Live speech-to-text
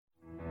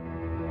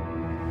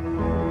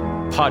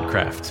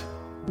Podcraft.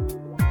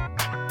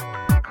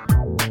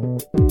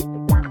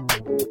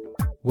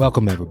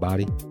 Welcome,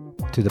 everybody,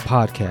 to the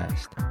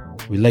podcast,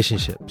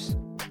 Relationships.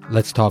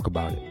 Let's talk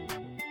about it.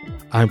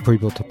 I'm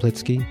Preble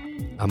Teplitsky.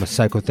 I'm a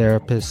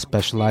psychotherapist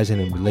specializing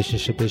in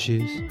relationship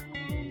issues.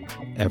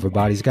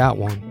 Everybody's got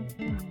one.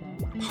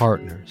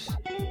 Partners,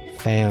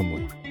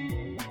 family,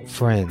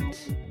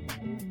 friends,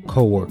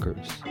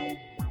 co-workers,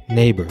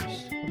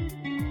 neighbors,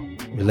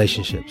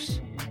 relationships.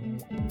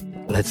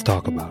 Let's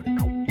talk about it.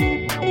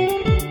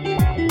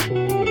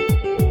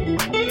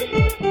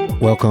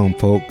 Welcome,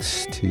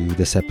 folks, to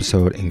this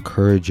episode,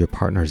 Encourage Your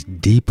Partner's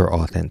Deeper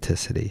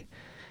Authenticity.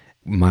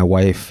 My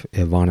wife,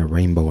 Ivana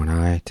Rainbow, and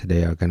I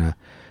today are going to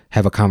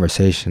have a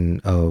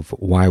conversation of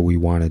why we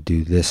want to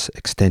do this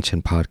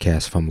extension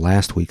podcast from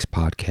last week's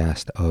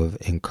podcast of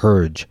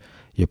Encourage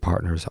Your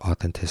Partner's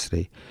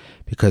Authenticity,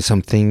 because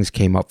some things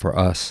came up for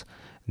us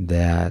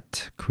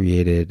that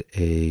created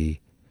a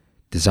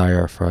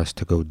desire for us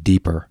to go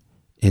deeper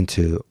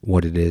into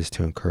what it is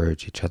to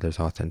encourage each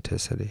other's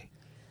authenticity.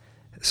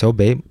 So,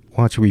 babe,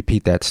 why don't you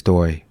repeat that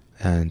story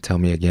and tell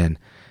me again,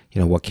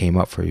 what came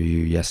up for you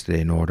yesterday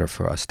in order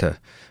for us to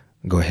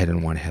go ahead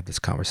and want to have this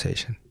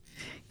conversation.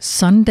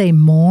 Sunday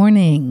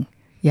morning,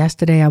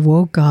 yesterday I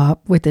woke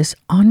up with this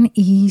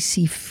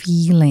uneasy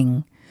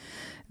feeling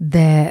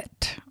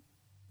that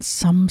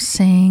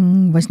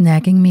something was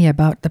nagging me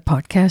about the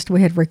podcast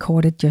we had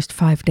recorded just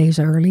 5 days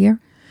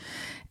earlier.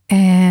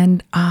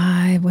 And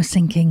I was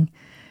thinking,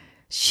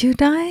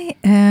 should I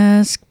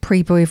ask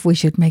Preble if we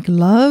should make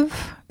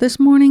love this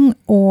morning,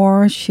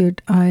 or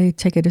should I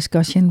take a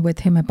discussion with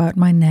him about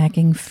my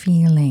nagging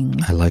feeling?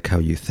 I like how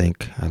you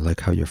think. I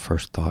like how your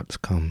first thoughts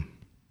come.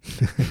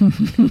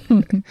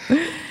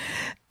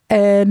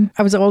 And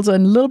I was also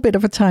in a little bit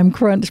of a time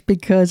crunch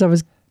because I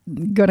was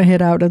going to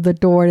head out of the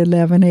door at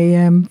 11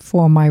 a.m.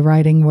 for my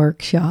writing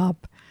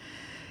workshop.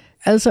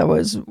 As I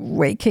was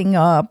waking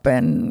up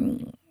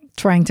and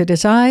trying to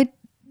decide,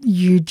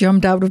 you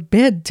jumped out of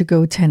bed to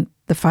go tend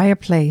the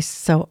fireplace.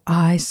 So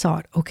I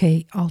thought,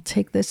 okay, I'll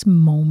take this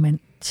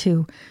moment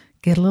to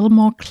get a little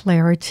more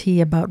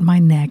clarity about my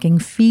nagging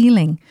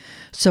feeling.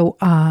 So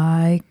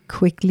I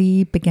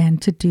quickly began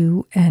to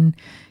do an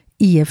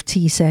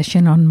EFT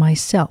session on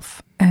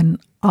myself. And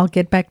I'll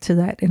get back to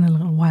that in a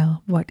little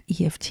while, what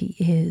EFT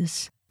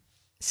is.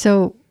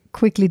 So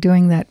quickly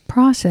doing that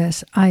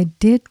process, I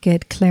did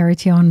get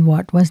clarity on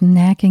what was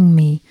nagging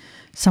me.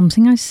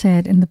 Something I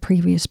said in the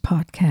previous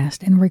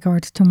podcast in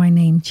regards to my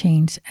name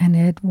change, and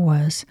it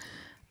was,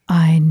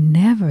 I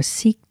never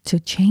seek to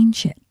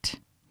change it.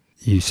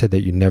 You said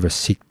that you never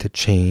seek to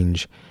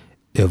change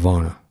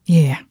Ivana.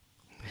 Yeah,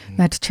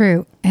 that's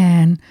true.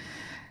 And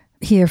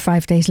here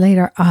 5 days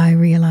later, I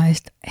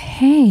realized,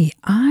 hey,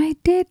 I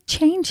did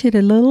change it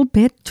a little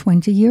bit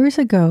 20 years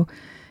ago.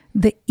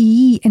 The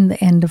E in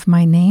the end of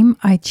my name,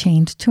 I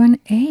changed to an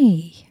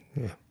A.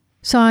 Yeah.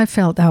 So I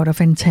felt out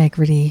of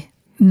integrity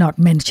not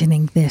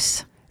mentioning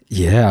this.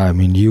 Yeah, I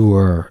mean, you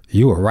were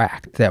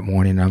racked that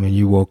morning. I mean,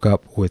 you woke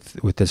up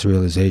with this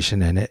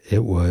realization, and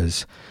it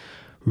was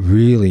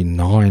really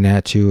gnawing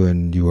at you,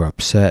 and you were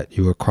upset.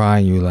 You were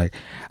crying. You were like,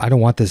 I don't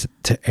want this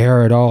to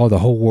air at all. The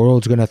whole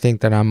world's going to think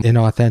that I'm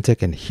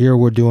inauthentic, and here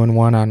we're doing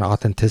one on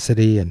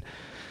authenticity. And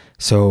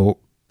so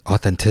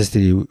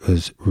authenticity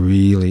was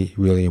really,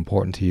 really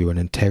important to you, and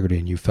integrity,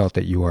 and you felt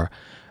that you were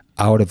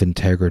out of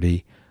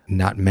integrity,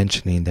 not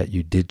mentioning that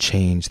you did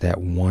change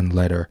that one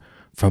letter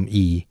from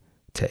E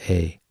to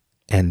A.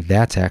 And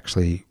that's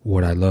actually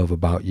what I love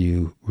about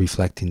you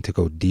reflecting to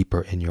go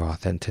deeper in your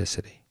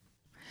authenticity.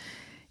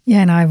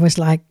 Yeah, and I was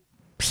like,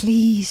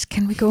 please,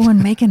 can we go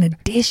and make an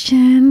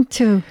addition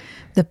to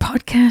the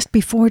podcast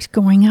before it's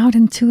going out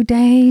in 2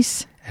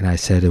 days? And I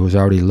said it was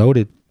already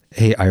loaded.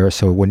 Hey, Ira,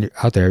 so when you're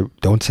out there,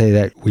 don't say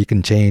that we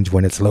can change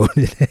when it's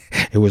loaded.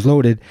 It was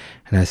loaded.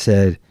 And I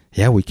said,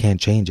 yeah, we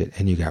can't change it.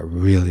 And you got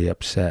really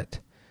upset.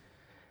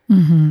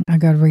 I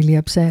got really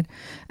upset,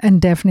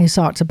 and Daphne's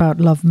thoughts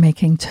about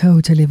lovemaking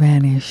totally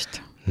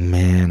vanished.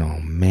 Man, oh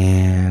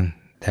man,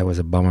 that was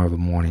a bummer of a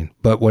morning.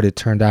 But what it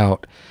turned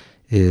out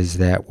is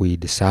that we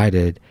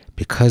decided,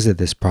 because of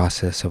this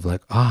process of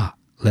like,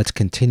 let's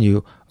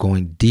continue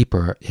going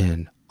deeper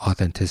in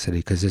authenticity,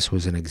 because this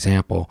was an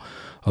example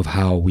of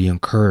how we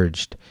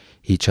encouraged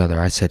each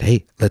other. I said,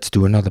 hey, let's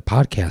do another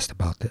podcast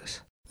about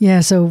this.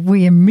 Yeah, so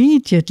we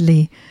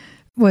immediately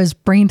was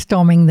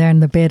brainstorming there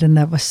in the bed, and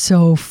that was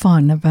so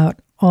fun about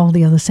all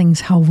the other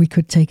things, how we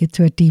could take it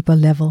to a deeper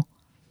level.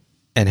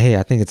 And hey,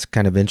 I think it's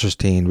kind of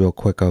interesting real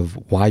quick of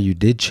why you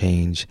did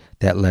change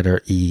that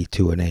letter E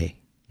to an A.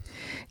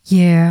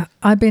 Yeah,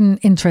 I've been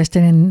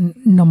interested in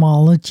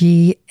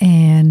nomology,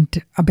 and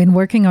I've been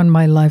working on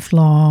my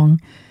lifelong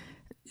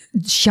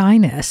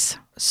shyness.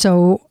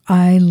 So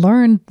I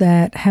learned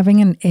that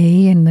having an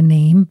A in the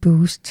name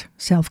boosts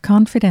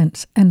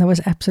self-confidence, and there was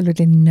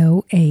absolutely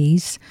no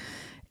A's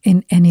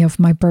in any of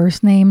my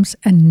birth names,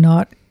 and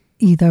not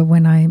either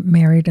when I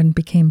married and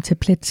became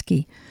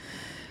Teplitsky.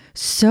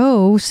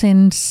 So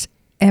since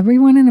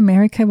everyone in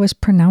America was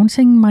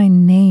pronouncing my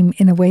name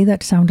in a way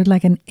that sounded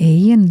like an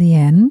A in the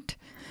end,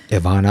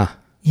 Ivana.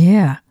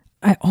 Yeah.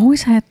 I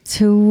always had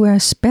to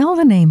spell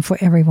the name for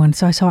everyone.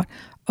 So I thought,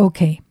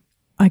 okay,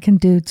 I can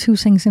do two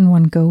things in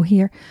one go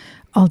here.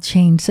 I'll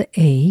change the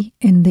A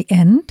in the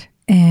end,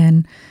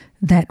 and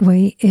that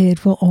way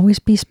it will always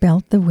be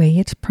spelled the way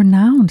it's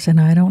pronounced, and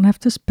I don't have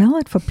to spell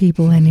it for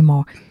people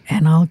anymore,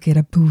 and I'll get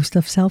a boost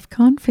of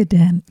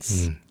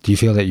self-confidence. Do you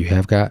feel that you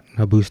have got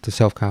a boost of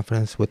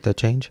self-confidence with the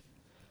change?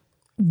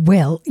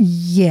 Well,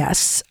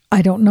 yes.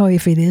 I don't know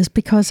if it is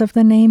because of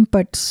the name,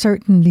 but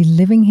certainly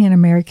living here in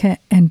America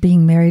and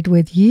being married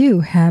with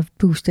you have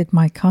boosted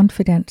my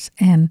confidence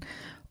and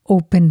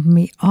opened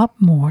me up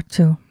more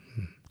to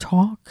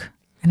talk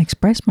and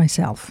express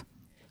myself.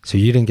 So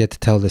you didn't get to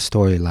tell this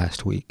story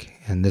last week,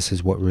 and this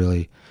is what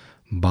really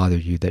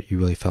bothered you, that you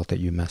really felt that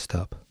you messed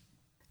up.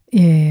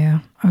 Yeah,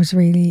 I was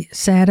really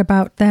sad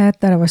about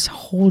that I was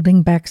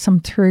holding back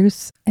some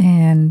truth,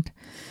 and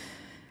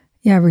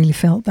yeah, I really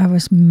felt I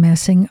was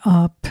messing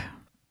up.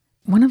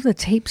 One of the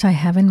tapes I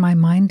have in my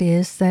mind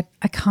is that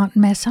I can't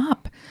mess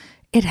up.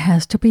 It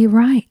has to be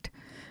right.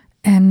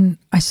 And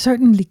I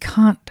certainly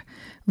can't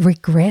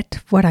regret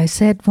what I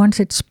said. Once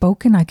it's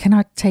spoken, I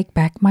cannot take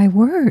back my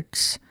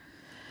words.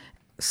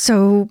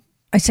 So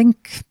I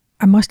think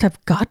I must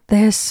have got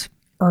this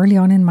early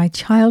on in my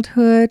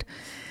childhood,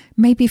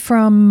 maybe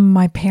from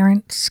my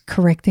parents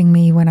correcting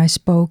me when I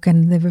spoke,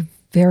 and they were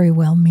very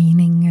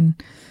well-meaning,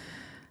 and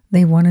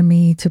they wanted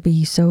me to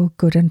be so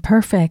good and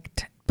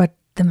perfect. But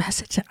the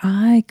message that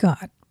I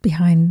got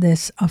behind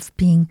this of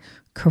being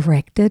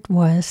corrected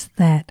was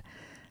that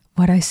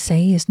what I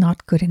say is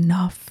not good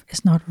enough,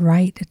 it's not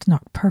right, it's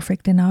not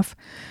perfect enough.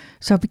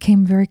 So I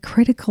became very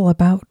critical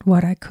about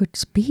what I could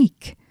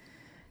speak,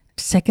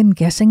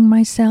 second-guessing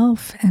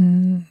myself,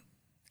 and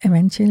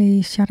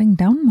eventually shutting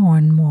down more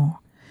and more.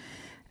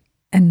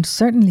 And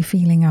certainly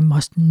feeling I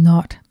must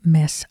not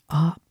mess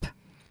up.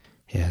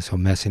 Yeah, so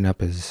messing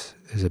up is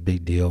a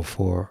big deal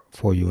for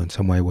you in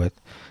some way, with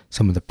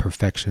some of the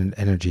perfection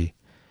energy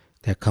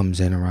that comes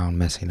in around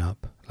messing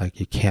up. Like,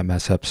 you can't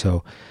mess up.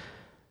 So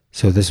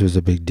this was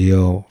a big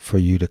deal for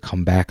you to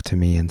come back to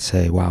me and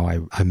say,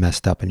 wow, I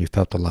messed up, and you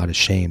felt a lot of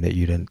shame that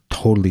you didn't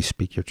totally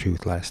speak your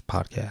truth last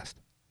podcast.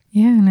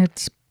 Yeah, and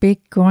it's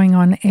big going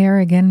on air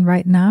again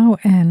right now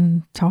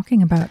and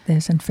talking about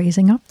this and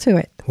facing up to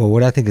it. Well,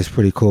 what I think is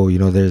pretty cool,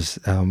 there's,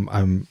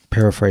 I'm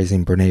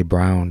paraphrasing Brene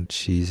Brown.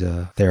 She's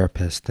a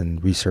therapist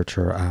and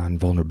researcher on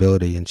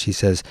vulnerability. And she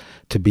says,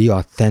 to be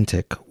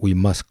authentic, we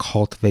must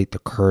cultivate the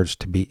courage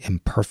to be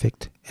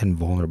imperfect and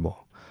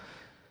vulnerable.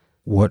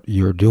 What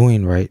you're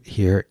doing right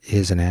here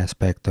is an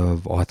aspect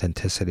of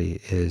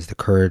authenticity, is the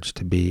courage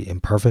to be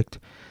imperfect,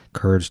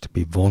 courage to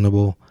be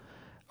vulnerable.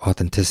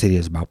 Authenticity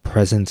is about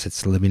presence.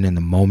 It's living in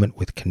the moment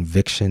with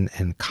conviction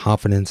and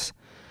confidence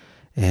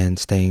and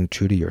staying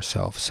true to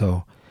yourself.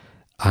 So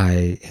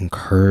I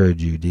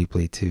encourage you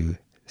deeply to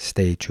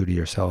stay true to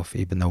yourself,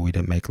 even though we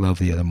didn't make love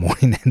the other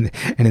morning.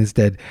 And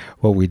instead,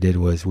 what we did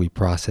was we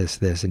processed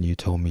this, and you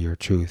told me your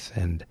truth.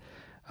 And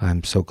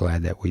I'm so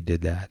glad that we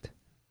did that.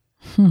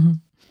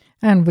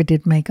 And we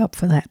did make up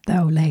for that,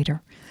 though,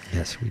 later.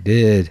 Yes, we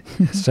did.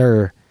 Yes,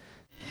 sir.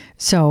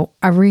 So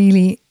I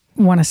really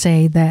want to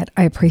say that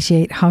I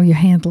appreciate how you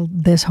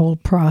handled this whole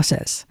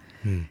process.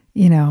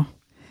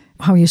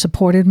 How you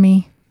supported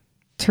me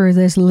through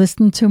this,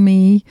 listened to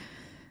me,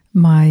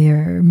 my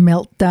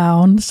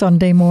meltdown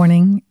Sunday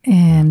morning,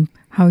 and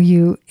how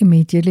you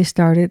immediately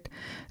started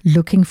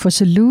looking for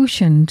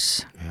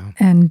solutions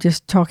and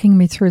just talking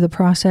me through the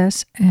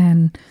process.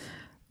 And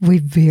we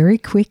very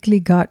quickly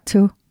got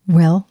to,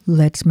 well,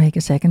 let's make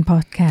a second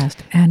podcast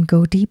and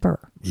go deeper.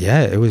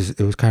 Yeah, it was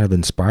kind of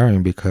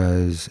inspiring,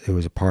 because it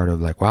was a part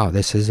of like, wow,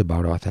 this is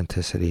about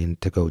authenticity and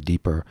to go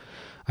deeper.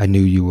 I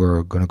knew you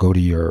were going to go to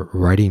your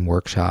writing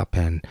workshop,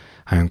 and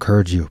I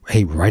encourage you,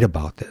 hey, write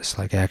about this.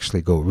 Like,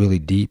 actually go really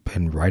deep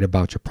and write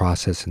about your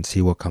process and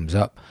see what comes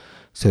up,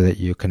 so that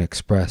you can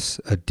express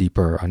a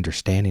deeper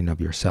understanding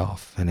of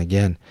yourself. And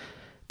again,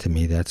 to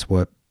me, that's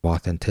what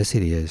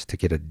authenticity is, to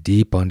get a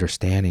deep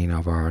understanding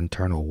of our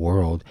internal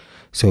world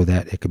so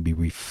that it can be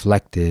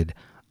reflected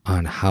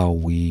on how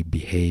we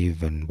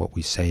behave and what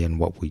we say and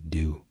what we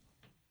do.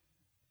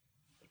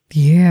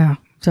 Yeah.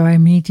 So I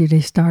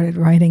immediately started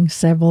writing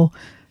several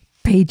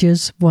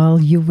pages while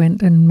you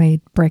went and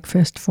made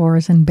breakfast for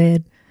us in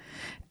bed.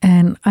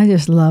 And I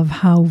just love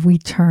how we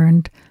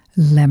turned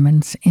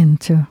lemons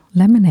into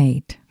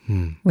lemonade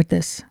with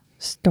this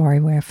story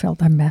where I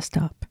felt I messed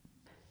up.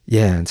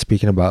 Yeah, and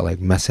speaking about like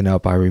messing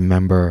up, I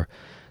remember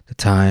the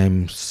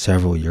time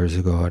several years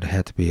ago, it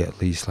had to be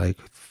at least like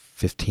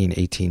 15,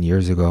 18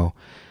 years ago.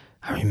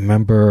 I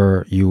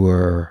remember you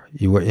were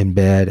in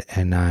bed,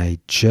 and I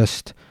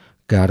just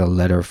got a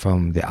letter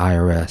from the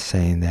IRS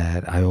saying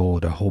that I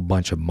owed a whole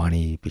bunch of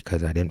money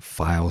because I didn't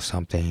file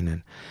something.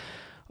 And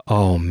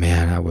oh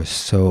man, I was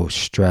so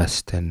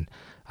stressed, and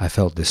I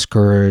felt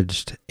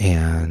discouraged,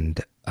 and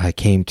I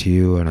came to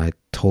you and I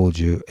told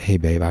you, hey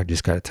babe, I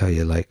just got to tell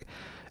you, like,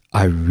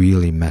 I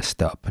really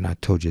messed up. And I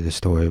told you the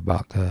story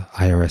about the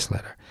IRS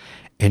letter.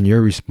 And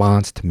your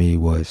response to me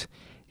was,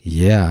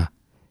 yeah,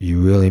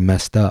 you really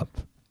messed up.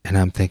 And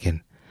I'm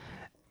thinking,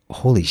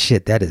 holy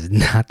shit, that is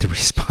not the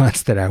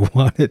response that I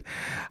wanted.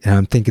 And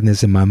I'm thinking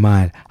this in my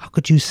mind, how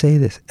could you say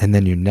this? And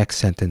then your next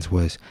sentence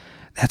was,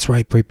 that's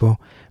right, Prepo,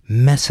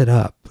 mess it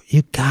up.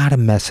 You gotta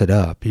mess it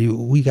up.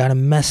 We gotta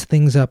mess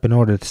things up in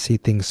order to see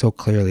things so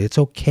clearly. It's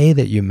okay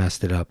that you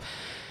messed it up.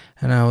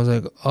 And I was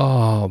like,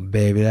 oh,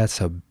 baby,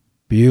 that's a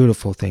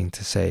beautiful thing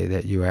to say,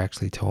 that you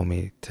actually told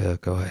me to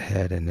go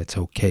ahead and it's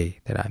okay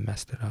that I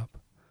messed it up.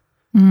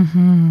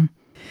 Mm-hmm.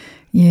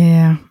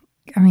 Yeah.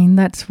 I mean,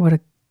 that's what a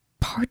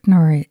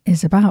partner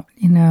is about,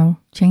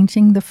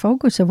 changing the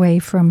focus away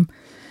from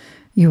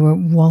you were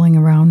walling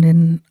around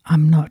in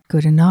I'm not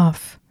good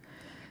enough.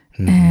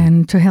 Mm-hmm.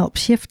 And to help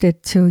shift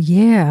it to,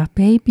 yeah,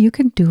 babe, you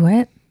can do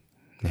it.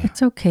 Yeah.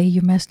 It's okay.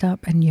 You messed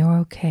up and you're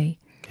okay.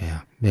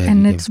 Yeah.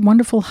 And it's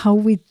wonderful how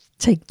we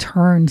take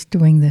turns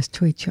doing this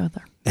to each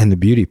other. And the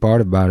beauty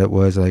part about it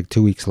was, like,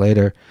 2 weeks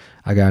later,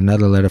 I got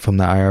another letter from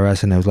the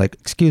IRS and I was like,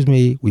 excuse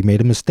me, we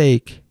made a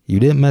mistake. You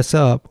didn't mess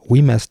up.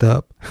 We messed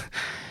up.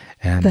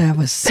 And that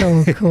was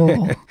so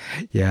cool.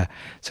 Yeah.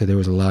 So there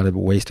was a lot of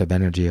waste of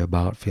energy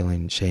about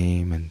feeling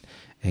shame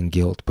and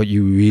guilt, but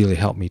you really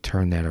helped me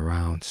turn that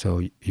around.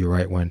 So you're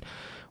right. When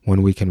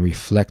we can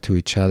reflect to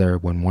each other,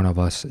 when one of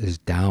us is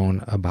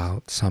down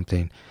about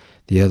something,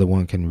 the other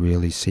one can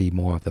really see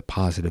more of the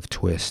positive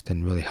twist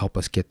and really help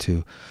us get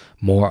to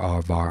more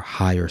of our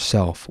higher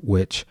self,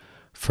 which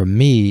for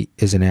me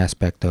is an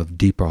aspect of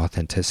deeper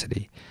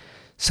authenticity.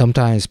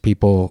 Sometimes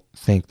people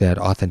think that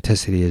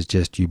authenticity is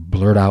just you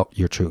blurt out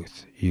your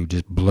truth. You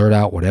just blurt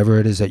out whatever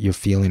it is that you're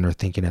feeling or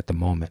thinking at the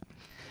moment.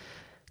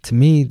 To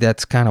me,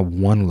 that's kind of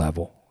one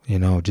level.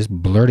 Just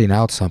blurting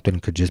out something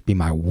could just be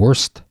my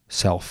worst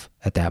self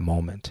at that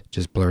moment,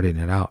 just blurting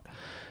it out.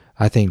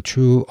 I think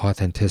true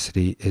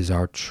authenticity is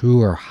our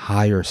truer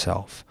higher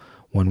self,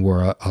 when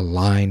we're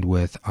aligned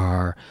with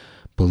our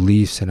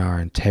beliefs and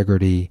our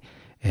integrity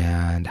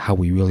and how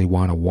we really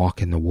want to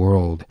walk in the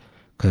world.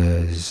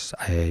 Because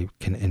I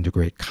can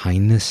integrate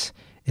kindness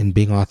in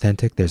being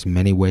authentic. There's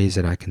many ways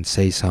that I can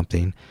say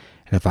something,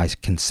 and if I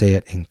can say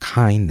it in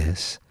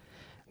kindness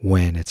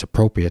when it's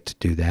appropriate to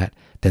do that,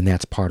 then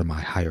that's part of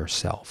my higher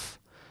self.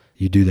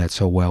 You do that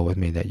so well with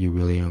me that you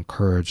really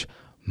encourage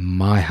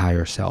my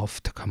higher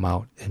self to come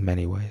out in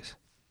many ways.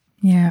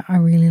 Yeah, I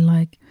really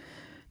like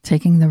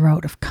taking the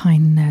road of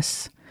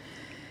kindness.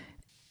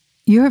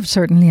 You have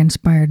certainly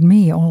inspired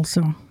me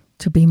also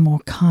to be more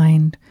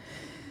kind.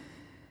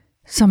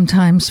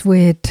 Sometimes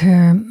with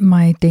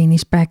my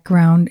Danish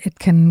background, it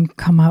can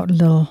come out a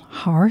little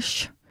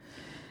harsh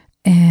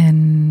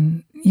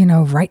and,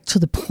 right to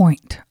the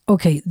point.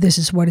 Okay, this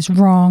is what is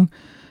wrong.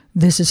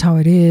 This is how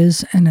it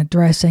is, and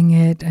addressing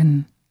it,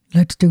 and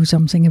let's do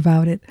something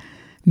about it,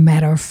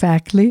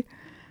 matter-of-factly.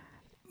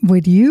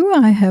 With you,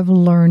 I have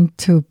learned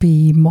to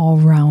be more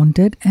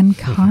rounded and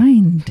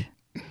kind.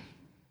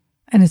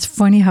 And it's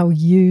funny how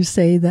you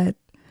say that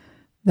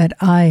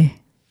I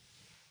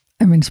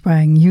am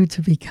inspiring you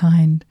to be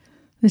kind.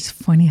 It's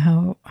funny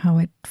how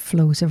it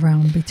flows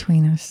around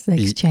between us, the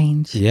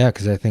exchange. Yeah,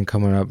 because I think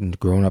coming up and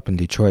growing up in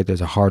Detroit,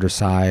 there's a harder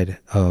side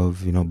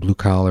of, blue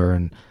collar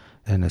and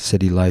a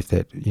city life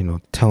that,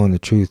 telling the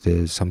truth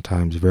is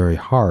sometimes very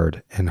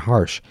hard and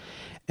harsh.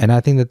 And I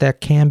think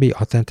that can be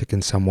authentic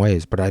in some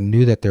ways, but I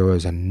knew that there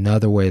was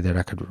another way that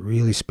I could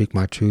really speak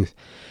my truth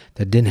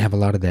that didn't have a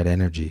lot of that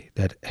energy,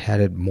 that had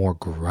a more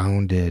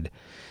grounded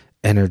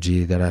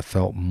energy, that I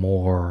felt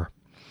more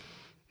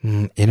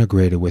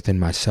integrated within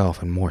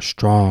myself and more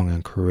strong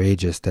and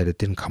courageous, that it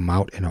didn't come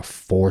out in a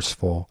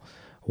forceful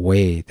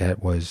way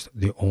that was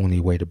the only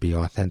way to be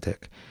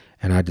authentic.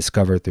 And I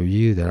discovered through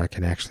you that I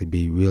can actually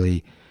be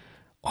really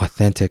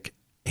authentic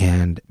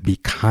and be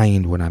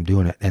kind when I'm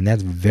doing it. And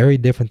that's very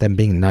different than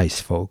being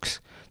nice, folks.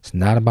 It's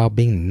not about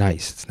being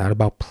nice. It's not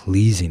about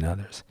pleasing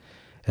others.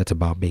 It's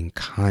about being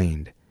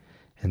kind.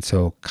 And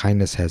so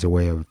kindness has a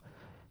way of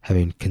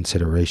having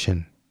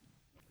consideration.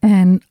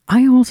 And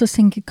I also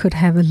think it could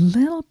have a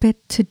little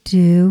bit to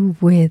do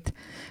with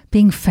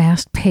being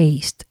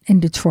fast-paced in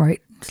Detroit.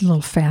 It's a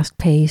little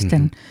fast-paced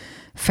and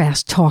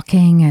fast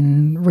talking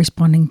and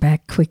responding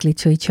back quickly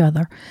to each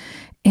other.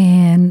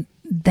 And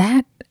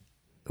that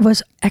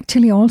was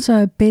actually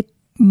also a bit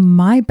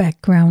my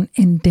background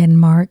in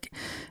Denmark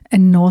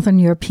and Northern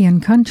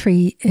European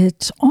country.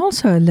 It's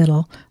also a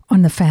little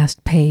on the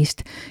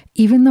fast-paced.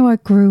 Even though I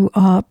grew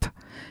up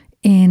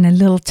in a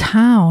little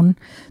town,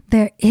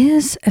 there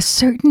is a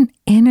certain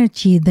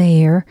energy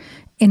there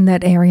in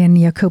that area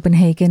near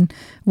Copenhagen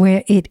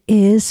where it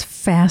is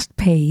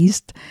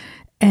fast-paced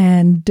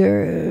and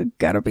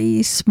gotta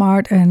be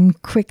smart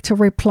and quick to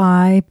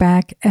reply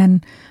back.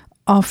 And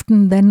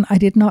often then I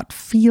did not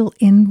feel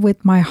in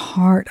with my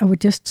heart. I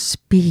would just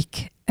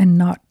speak and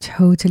not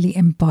totally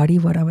embody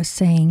what I was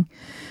saying.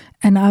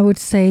 And I would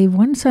say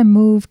once I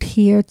moved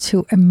here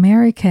to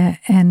America,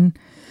 and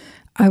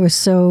I was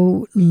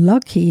so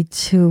lucky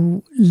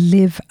to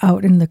live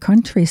out in the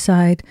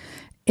countryside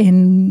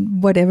in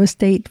whatever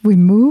state we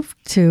moved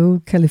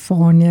to,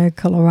 California,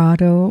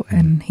 Colorado,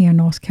 and here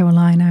North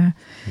Carolina.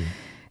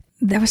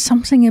 There was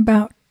something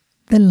about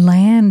the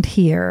land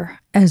here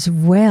as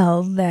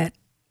well that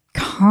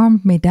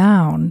calmed me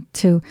down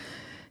to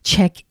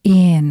check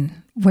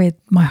in with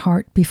my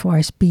heart before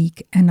I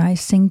speak. And I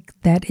think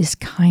that is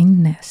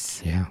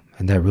kindness. Yeah.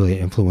 And that really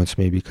influenced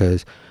me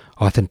because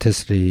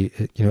authenticity,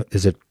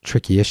 is a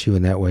tricky issue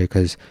in that way.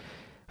 Because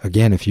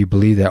again, if you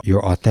believe that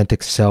your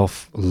authentic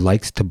self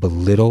likes to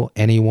belittle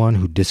anyone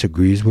who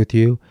disagrees with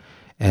you,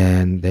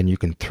 and then you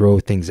can throw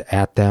things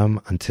at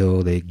them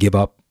until they give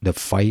up the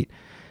fight,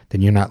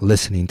 then you're not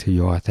listening to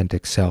your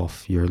authentic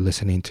self. You're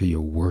listening to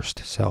your worst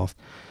self.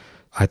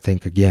 I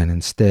think, again,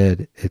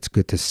 instead, it's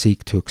good to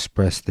seek to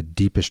express the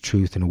deepest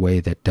truth in a way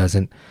that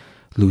doesn't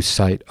lose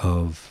sight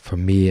of, for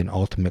me, an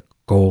ultimate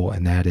goal,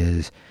 and that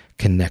is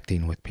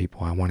connecting with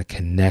people. I want to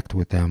connect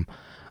with them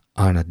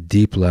on a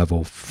deep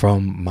level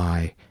from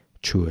my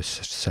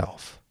truest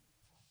self.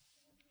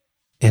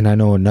 And I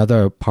know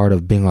another part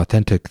of being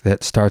authentic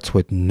that starts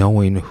with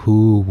knowing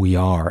who we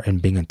are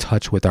and being in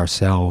touch with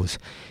ourselves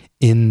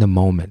in the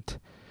moment.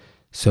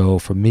 So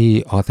for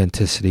me,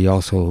 authenticity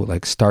also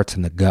starts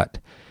in the gut.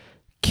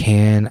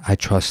 Can I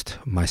trust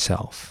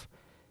myself?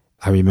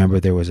 I remember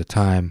there was a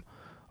time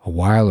a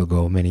while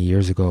ago, many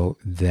years ago,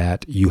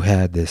 that you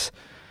had this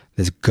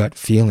gut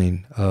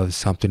feeling of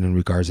something in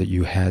regards that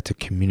you had to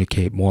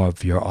communicate more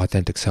of your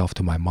authentic self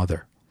to my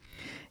mother.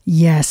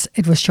 Yes,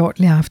 it was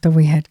shortly after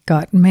we had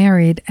got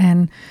married,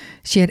 and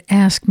she had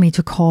asked me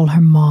to call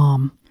her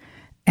mom,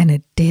 and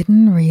it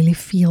didn't really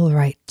feel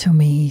right to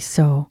me.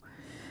 So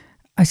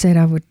I said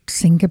I would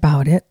think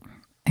about it,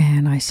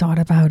 and I thought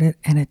about it,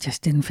 and it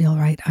just didn't feel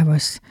right. I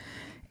was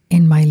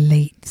in my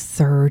late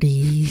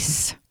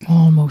 30s,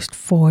 almost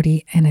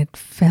 40, and it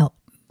felt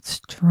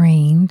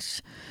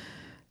strange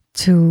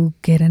to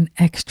get an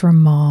extra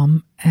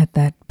mom at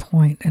that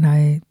point, and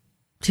I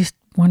just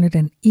wanted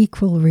an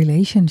equal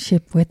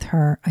relationship with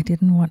her. I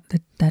didn't want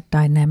that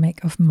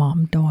dynamic of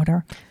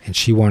mom-daughter. And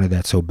she wanted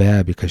that so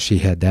bad because she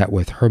had that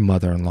with her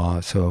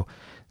mother-in-law. So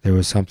there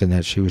was something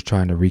that she was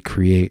trying to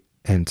recreate.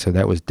 And so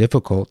that was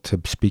difficult to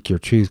speak your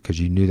truth because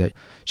you knew that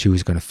she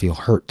was going to feel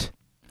hurt.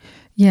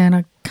 Yeah, and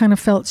I kind of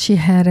felt she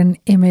had an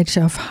image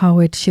of how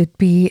it should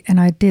be, and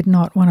I did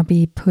not want to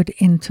be put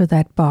into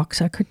that box.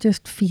 I could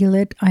just feel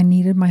it. I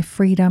needed my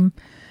freedom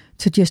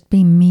to just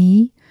be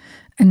me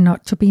and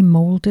not to be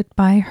molded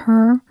by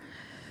her.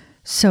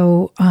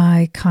 So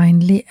I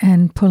kindly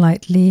and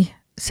politely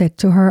said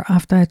to her,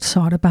 after I'd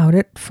thought about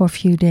it for a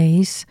few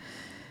days,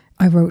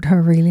 I wrote her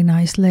a really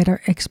nice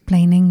letter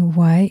explaining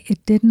why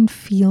it didn't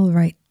feel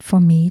right for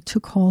me to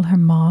call her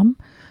mom,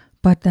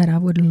 but that I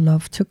would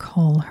love to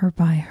call her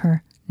by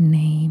her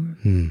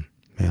name.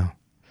 Yeah.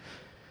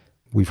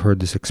 We've heard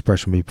this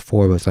expression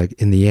before, but it's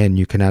in the end,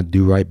 you cannot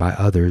do right by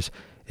others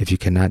if you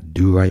cannot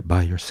do right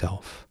by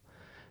yourself.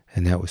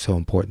 And that was so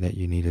important that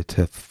you needed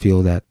to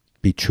feel that,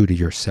 be true to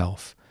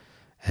yourself.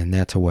 And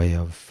that's a way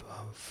of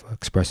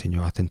expressing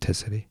your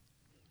authenticity.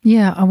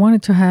 Yeah, I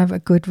wanted to have a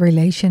good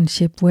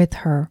relationship with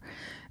her,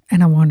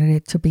 and I wanted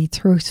it to be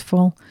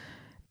truthful.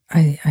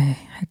 I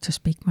had to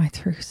speak my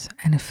truth,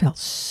 and it felt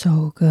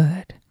so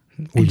good.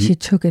 She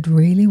took it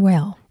really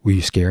well. Were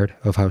you scared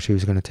of how she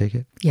was going to take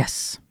it?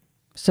 Yes.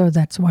 So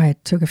that's why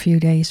it took a few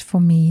days for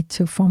me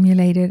to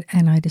formulate it,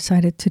 and I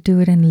decided to do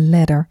it in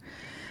letter.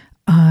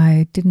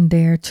 I didn't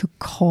dare to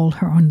call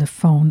her on the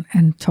phone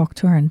and talk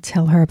to her and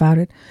tell her about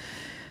it,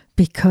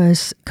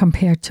 because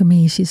compared to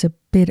me, she's a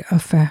bit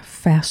of a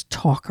fast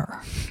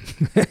talker.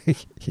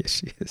 Yes,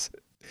 she is.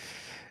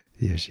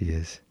 Yes, she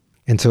is.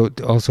 And so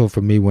also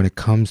for me, when it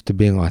comes to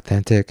being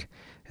authentic,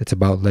 it's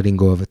about letting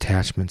go of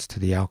attachments to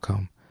the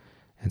outcome.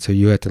 And so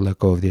you had to let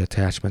go of the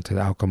attachment to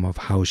the outcome of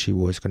how she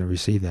was going to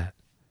receive that.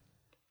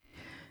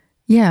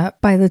 Yeah,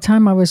 by the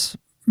time I was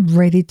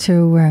ready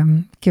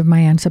to give my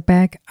answer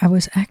back, I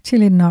was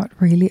actually not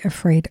really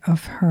afraid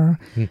of her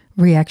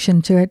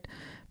reaction to it,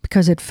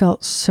 because it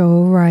felt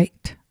so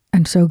right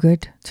and so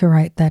good to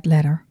write that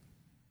letter.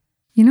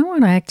 You know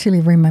what I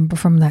actually remember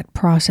from that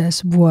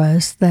process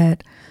was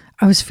that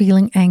I was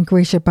feeling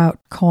anguish about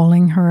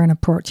calling her and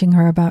approaching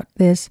her about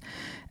this,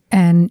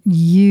 and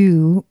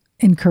you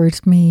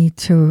encouraged me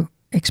to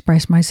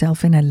express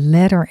myself in a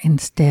letter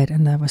instead,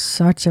 and that was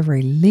such a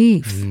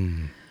relief.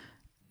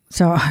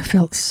 So I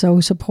felt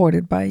so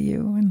supported by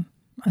you, and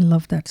I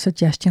loved that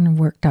suggestion. It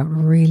worked out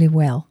really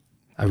well.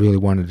 I really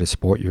wanted to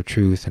support your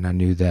truth, and I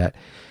knew that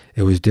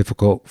it was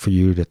difficult for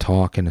you to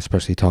talk, and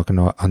especially talking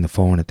on the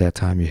phone. At that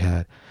time, you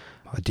had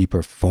a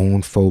deeper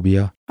phone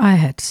phobia. I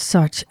had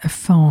such a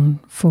phone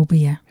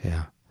phobia.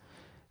 Yeah.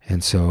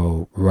 And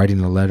so writing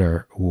a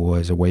letter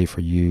was a way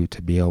for you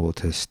to be able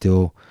to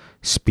still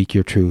speak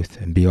your truth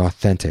and be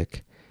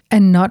authentic.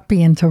 And not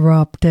be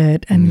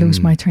interrupted and lose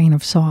my train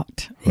of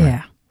thought. Right.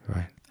 Yeah.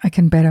 Right. I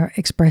can better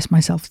express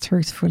myself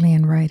truthfully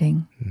in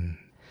writing.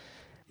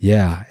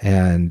 Yeah.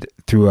 And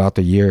throughout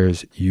the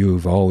years,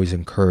 you've always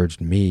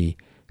encouraged me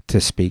to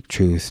speak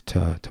truth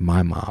to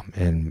my mom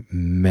in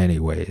many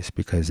ways,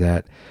 because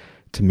that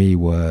to me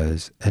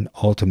was an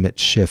ultimate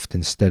shift.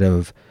 Instead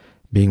of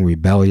being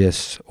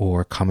rebellious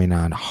or coming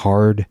on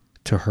hard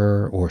to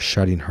her or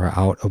shutting her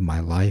out of my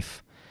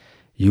life,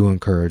 you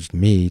encouraged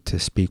me to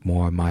speak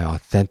more of my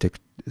authentic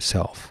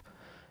self.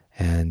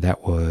 And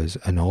that was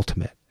an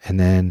ultimate. And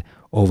then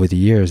over the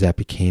years, that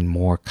became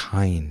more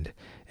kind,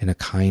 in a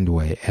kind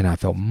way. And I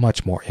felt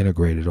much more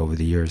integrated over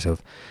the years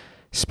of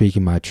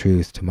speaking my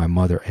truth to my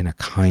mother in a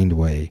kind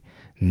way,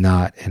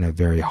 not in a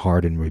very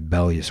hard and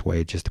rebellious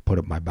way, just to put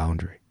up my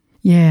boundary.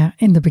 Yeah,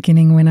 in the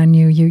beginning when I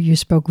knew you, you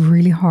spoke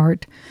really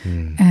hard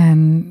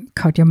and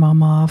cut your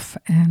mom off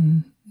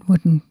and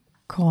wouldn't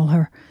call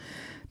her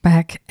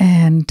back.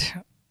 And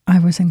I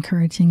was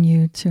encouraging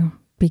you to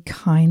be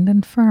kind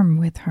and firm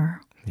with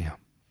her. Yeah.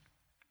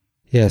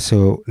 Yeah,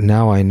 so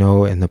now I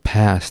know in the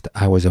past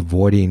I was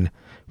avoiding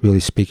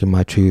really speaking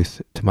my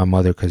truth to my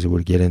mother because it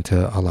would get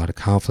into a lot of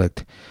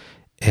conflict.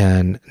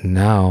 And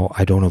now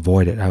I don't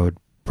avoid it. I would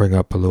bring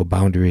up a little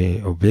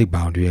boundary or big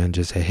boundary and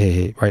just say,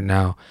 hey, right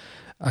now,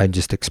 I'm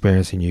just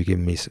experiencing you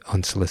giving me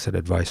unsolicited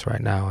advice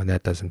right now, and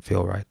that doesn't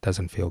feel right,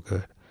 doesn't feel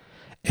good.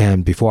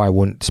 And before I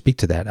wouldn't speak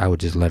to that, I would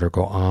just let her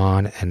go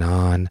on,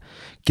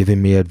 giving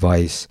me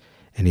advice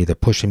and either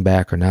pushing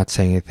back or not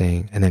saying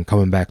anything, and then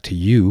coming back to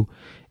you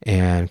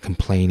and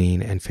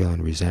complaining and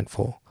feeling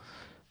resentful.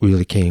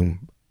 Really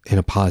came in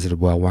a positive,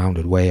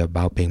 well-rounded way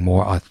about being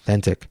more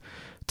authentic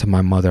to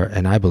my mother,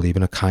 and I believe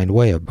in a kind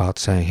way about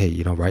saying,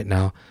 hey, right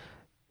now,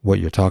 what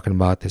you're talking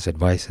about, this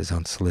advice is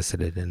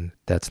unsolicited and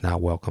that's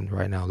not welcomed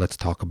right now. Let's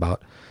talk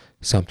about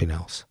something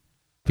else.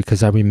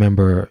 Because I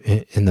remember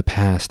in the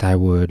past, I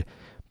would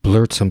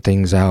blurt some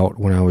things out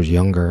when I was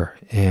younger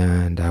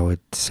and I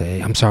would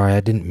say, I'm sorry, I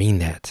didn't mean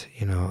that.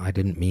 I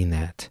didn't mean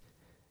that.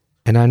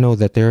 And I know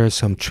that there is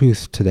some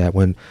truth to that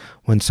when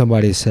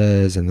somebody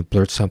says and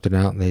blurts something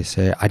out and they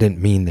say, I didn't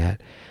mean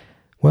that.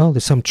 Well,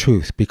 there's some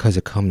truth because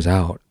it comes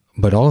out,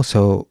 but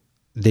also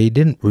they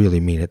didn't really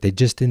mean it. They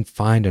just didn't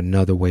find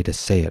another way to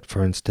say it.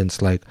 For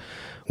instance, like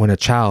when a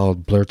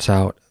child blurts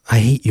out, I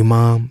hate you,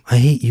 Mom. I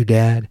hate you,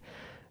 Dad.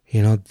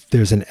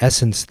 There's an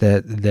essence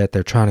that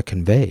they're trying to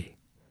convey.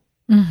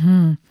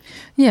 Mm-hmm.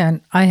 Yeah,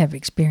 and I have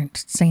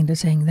experienced saying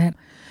that.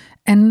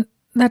 And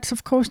that's,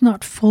 of course,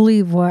 not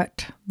fully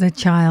what the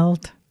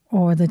child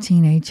or the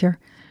teenager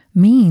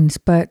means,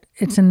 but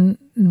it's a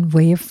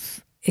way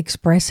of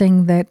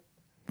expressing that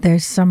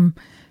there's some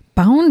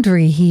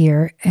boundary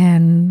here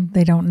and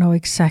they don't know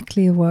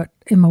exactly what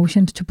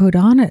emotions to put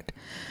on it.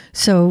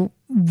 So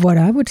what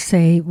I would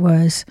say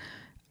was,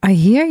 I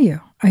hear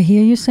you. I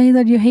hear you say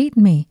that you hate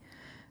me.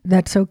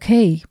 That's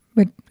okay.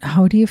 But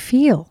how do you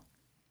feel?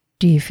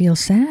 Do you feel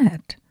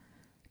sad?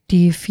 Do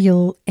you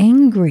feel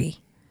angry?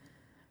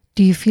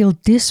 Do you feel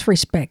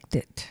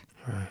disrespected?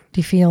 Right. Do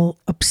you feel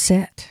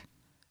upset?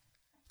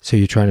 So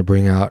you're trying to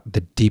bring out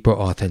the deeper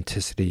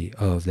authenticity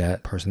of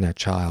that person, that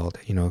child,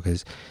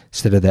 because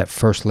instead of that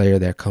first layer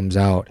that comes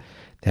out,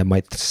 that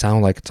might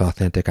sound like it's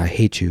authentic, I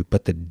hate you,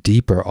 but the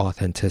deeper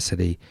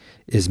authenticity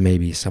is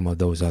maybe some of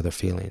those other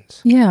feelings.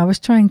 Yeah, I was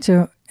trying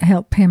to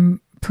help him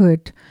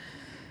put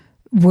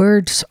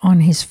words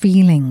on his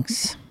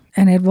feelings,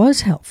 and it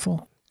was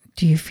helpful.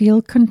 Do you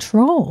feel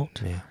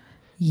controlled? Yeah.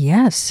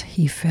 Yes,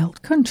 he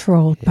felt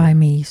controlled by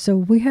me. So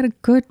we had a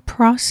good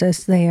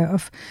process there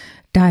of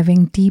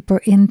diving deeper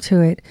into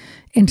it,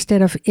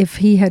 instead of if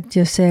he had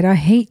just said, I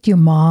hate you,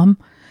 Mom.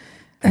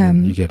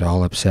 You get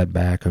all upset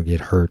back or get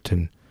hurt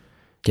and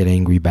get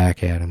angry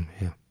back at him.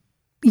 Yeah.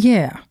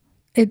 Yeah.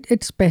 It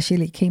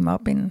especially came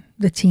up in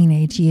the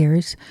teenage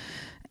years.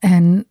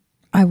 And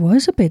I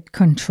was a bit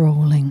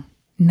controlling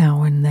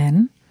now and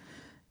then.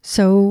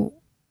 So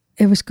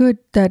it was good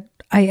that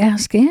I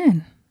asked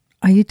Anne,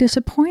 are you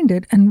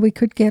disappointed? And we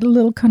could get a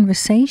little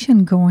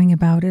conversation going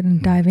about it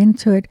and dive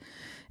into it,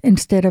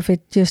 instead of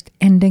it just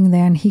ending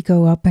there and he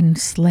go up and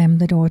slam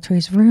the door to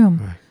his room.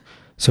 Right.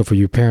 So for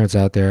you parents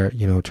out there,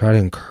 try to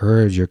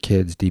encourage your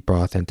kids' deeper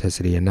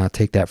authenticity and not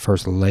take that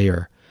first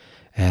layer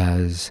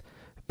as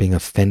being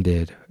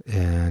offended.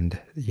 And,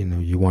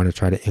 you want to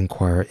try to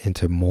inquire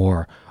into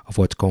more of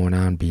what's going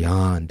on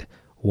beyond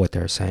what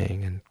they're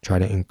saying and try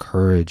to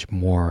encourage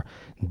more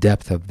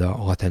depth of the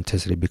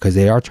authenticity, because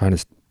they are trying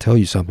to tell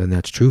you something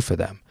that's true for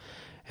them.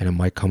 And it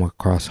might come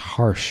across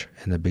harsh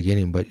in the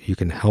beginning, but you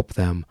can help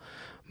them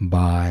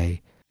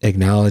by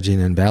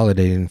acknowledging and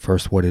validating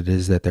first what it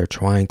is that they're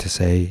trying to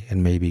say,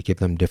 and maybe give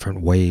them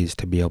different ways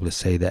to be able to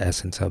say the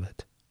essence of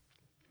it.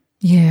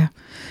 Yeah.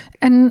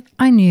 And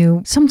I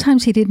knew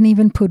sometimes he didn't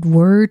even put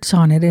words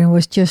on it, and it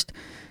was just,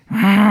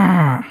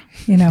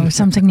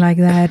 something like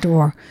that,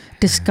 or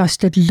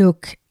disgusted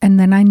look. And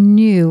then I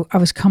knew I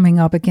was coming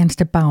up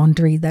against a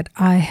boundary, that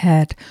I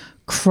had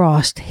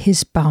crossed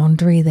his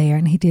boundary there,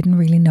 and he didn't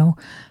really know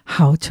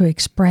how to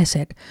express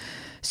it.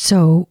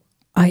 So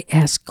I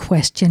asked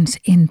questions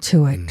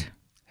into it.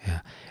 Yeah.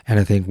 And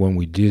I think when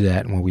we do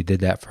that, and when we did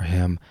that for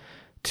him,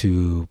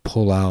 to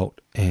pull out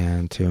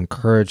and to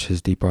encourage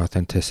his deeper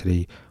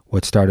authenticity,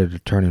 what started to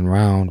turn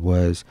around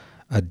was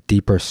a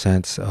deeper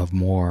sense of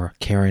more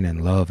caring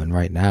and love. And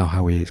right now,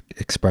 how he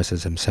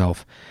expresses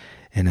himself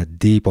in a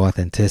deep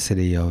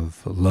authenticity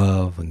of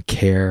love and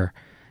care,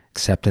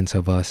 acceptance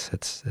of us.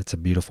 It's a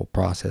beautiful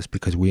process,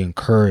 because we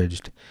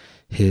encouraged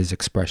his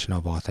expression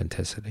of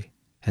authenticity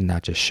and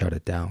not just shut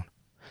it down.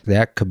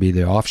 That could be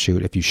the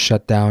offshoot. If you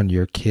shut down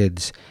your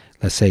kids'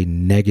 let's say,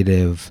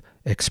 negative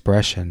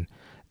expression,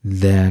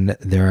 then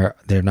they're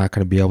not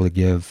going to be able to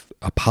give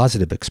a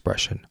positive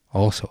expression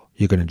also.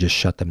 You're going to just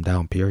shut them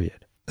down,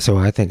 period. So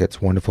I think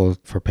it's wonderful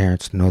for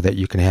parents to know that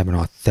you can have an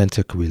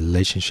authentic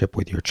relationship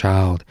with your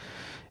child,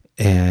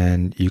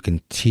 and you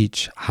can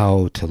teach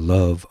how to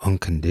love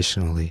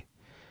unconditionally.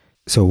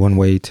 So one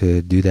way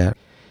to do that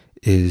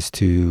is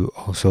to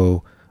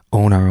also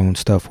own our own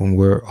stuff. When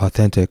we're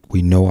authentic,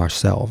 we know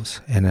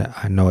ourselves. And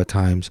I know at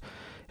times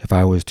if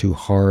I was too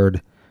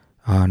hard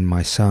on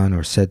my son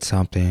or said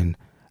something,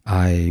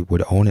 I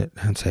would own it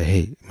and say,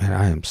 hey, man,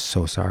 I am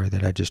so sorry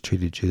that I just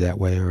treated you that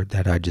way, or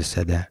that I just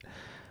said that.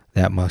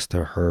 That must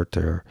have hurt,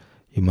 or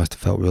you must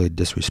have felt really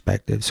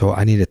disrespected. So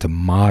I needed to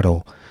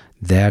model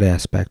that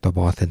aspect of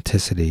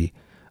authenticity,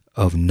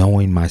 of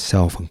knowing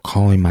myself and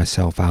calling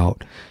myself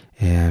out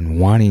and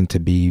wanting to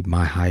be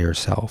my higher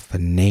self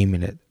and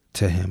naming it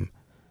to him.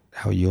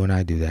 How you and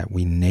I do that.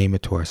 We name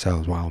it to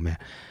ourselves. Wow, man,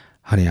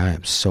 honey, I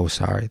am so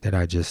sorry that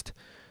I just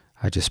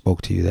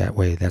spoke to you that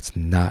way. That's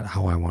not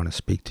how I want to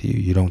speak to you.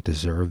 You don't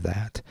deserve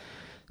that.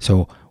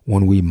 So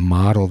when we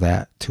model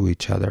that to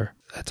each other,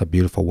 that's a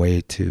beautiful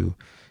way to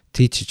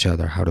teach each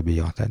other how to be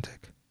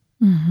authentic.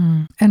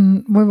 Mm-hmm.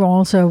 And we're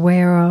also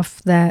aware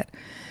of that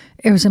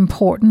it was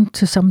important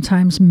to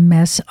sometimes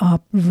mess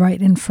up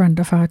right in front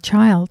of our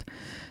child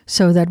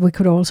so that we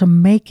could also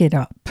make it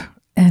up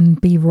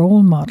and be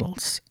role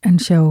models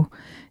and show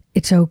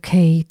it's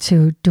okay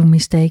to do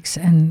mistakes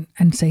and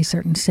say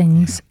certain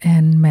things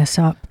and mess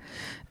up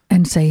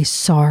and say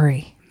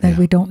sorry, that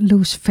we don't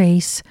lose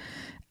face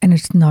and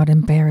it's not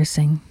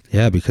embarrassing.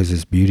 Yeah, because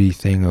this beauty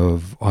thing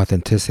of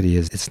authenticity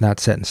is it's not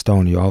set in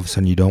stone. You all of a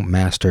sudden you don't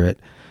master it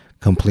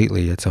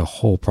completely. It's a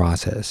whole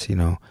process, you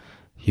know.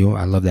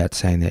 I love that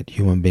saying that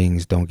human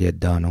beings don't get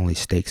done, only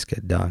steaks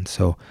get done.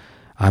 So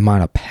I'm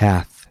on a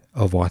path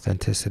of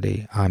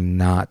authenticity. I'm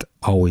not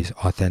always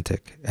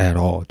authentic at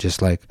all.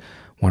 Just like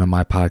one of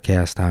my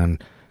podcasts on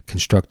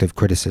constructive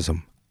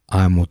criticism,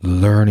 I'm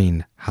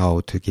learning how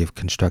to give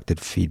constructive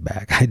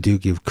feedback. I do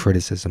give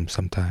criticism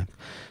sometimes.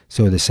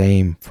 So the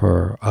same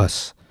for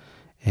us.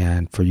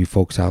 And for you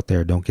folks out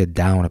there, don't get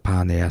down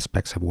upon the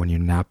aspects of when you're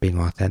not being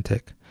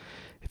authentic.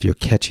 If you're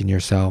catching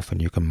yourself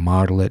and you can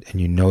model it and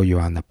you know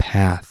you're on the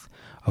path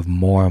of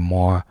more and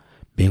more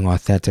being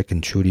authentic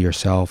and true to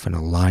yourself and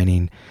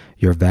aligning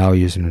your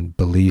values and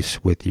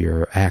beliefs with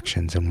your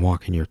actions and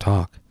walking your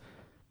talk,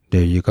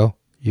 there you go.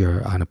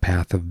 You're on a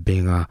path of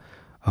being a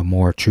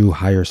more true,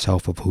 higher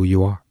self of who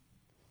you are.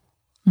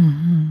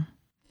 Mm-hmm.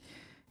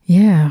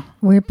 Yeah,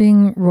 we're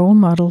being role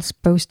models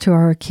both to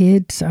our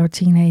kids, our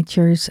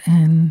teenagers,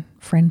 and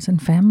friends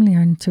and family,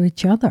 and to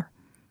each other.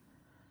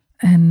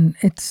 And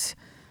it's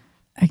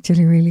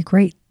actually really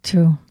great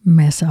to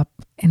mess up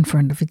in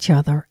front of each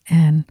other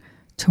and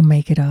to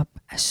make it up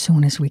as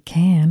soon as we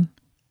can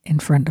in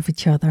front of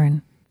each other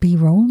and be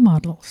role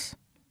models.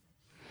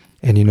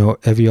 And you know,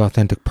 every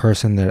authentic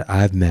person that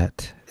I've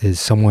met is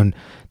someone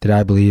that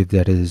I believe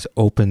that is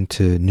open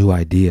to new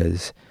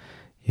ideas.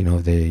 You know,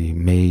 they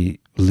may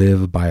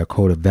live by a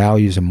code of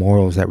values and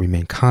morals that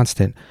remain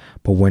constant,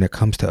 but when it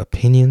comes to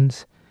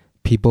opinions,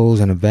 peoples,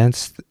 and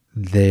events,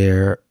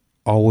 they're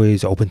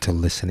always open to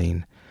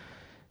listening.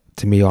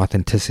 To me,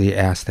 authenticity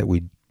asks that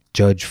we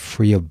judge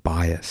free of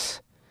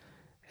bias.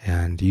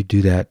 And you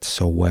do that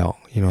so well.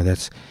 You know,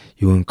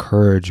 you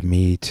encourage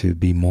me to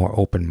be more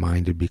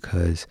open-minded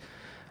because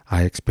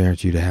I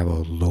experience you to have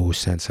a low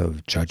sense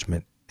of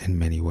judgment in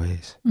many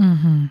ways.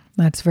 Mm-hmm.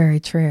 That's very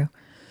true.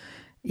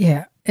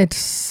 Yeah,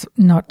 it's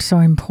not so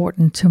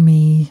important to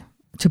me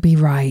to be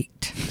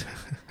right,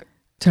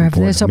 to have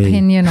this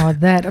opinion or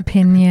that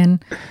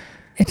opinion.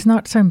 It's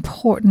not so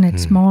important.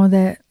 It's more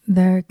that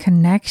the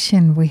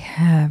connection we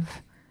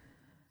have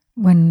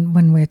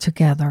when we're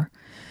together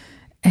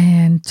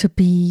and to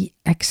be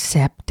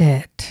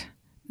accepted.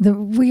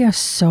 We are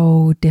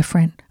so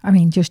different. I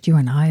mean, just you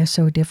and I are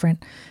so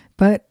different,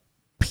 but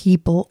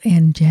people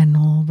in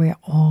general, we're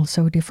all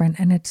so different,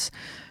 and it's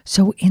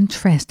so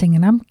interesting,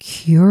 and I'm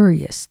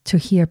curious to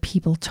hear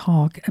people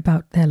talk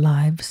about their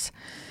lives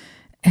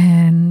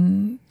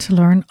and to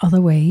learn other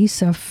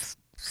ways of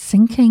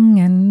thinking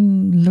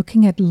and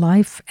looking at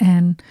life,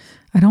 and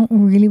I don't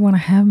really want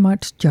to have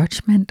much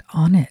judgment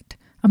on it.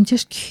 I'm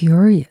just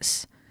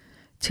curious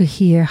to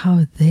hear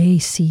how they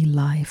see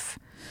life.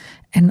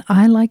 And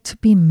I like to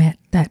be met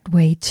that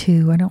way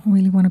too. I don't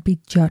really want to be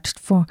judged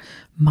for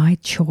my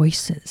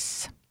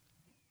choices.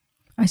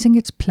 I think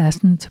it's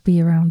pleasant to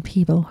be around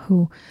people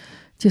who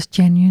just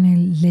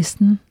genuinely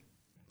listen.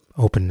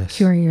 Openness.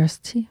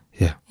 Curiosity.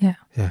 Yeah. Yeah.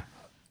 Yeah.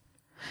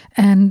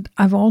 And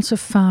I've also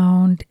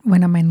found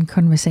when I'm in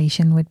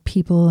conversation with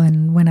people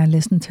and when I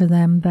listen to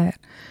them that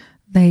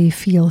they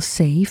feel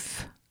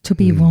safe to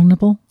be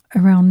vulnerable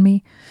around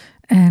me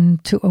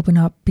and to open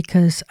up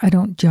because I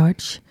don't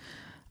judge.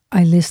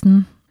 I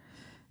listen.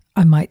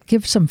 I might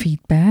give some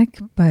feedback,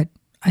 but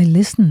I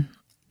listen.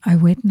 I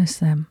witness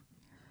them.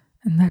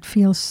 And that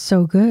feels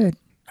so good.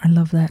 I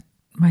love that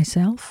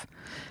myself.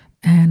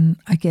 And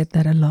I get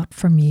that a lot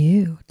from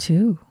you,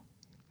 too.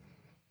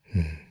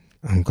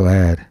 I'm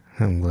glad.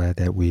 I'm glad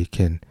that we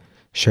can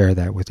share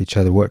that with each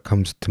other. What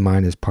comes to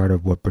mind as part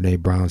of what Brene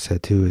Brown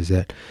said too is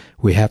that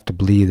we have to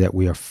believe that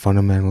we are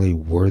fundamentally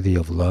worthy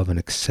of love and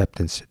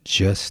acceptance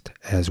just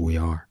as we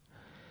are.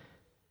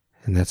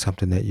 And that's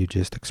something that you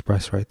just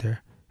expressed right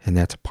there. And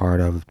that's a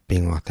part of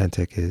being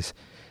authentic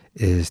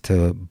is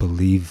to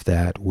believe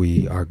that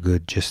we are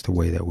good just the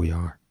way that we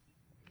are.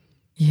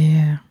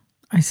 Yeah,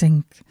 I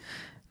think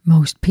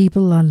most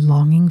people are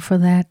longing for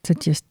that, to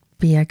just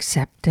be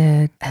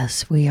accepted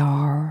as we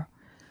are,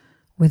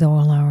 with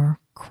all our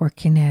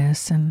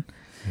quirkiness and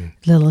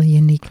little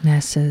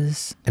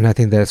uniquenesses. And I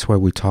think that's why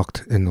we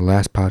talked in the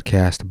last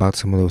podcast about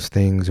some of those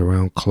things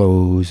around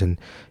clothes and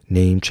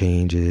name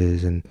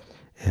changes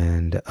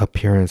and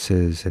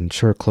appearances. And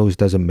sure, clothes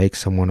doesn't make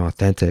someone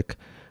authentic.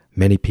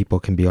 Many people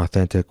can be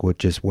authentic with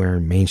just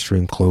wearing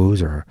mainstream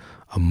clothes or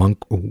a monk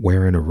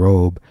wearing a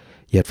robe.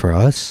 Yet for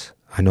us,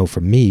 I know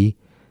for me,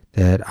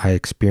 that I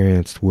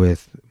experienced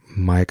with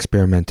my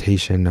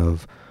experimentation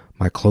of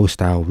my clothes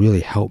style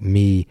really helped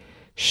me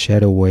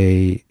shed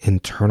away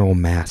internal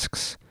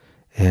masks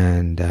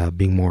and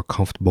being more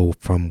comfortable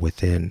from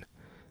within.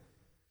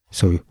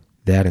 So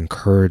that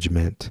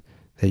encouragement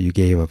that you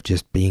gave of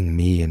just being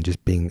me and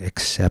just being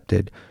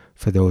accepted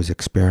for those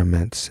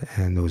experiments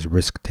and those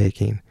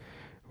risk-taking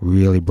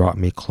really brought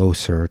me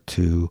closer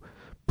to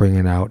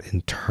bringing out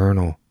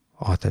internal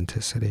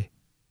authenticity.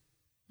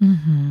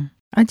 Mm-hmm.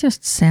 I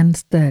just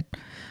sensed that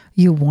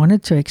you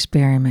wanted to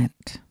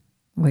experiment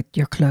with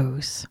your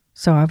clothes.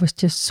 So I was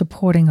just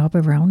supporting up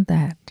around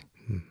that.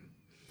 Mm.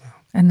 Yeah.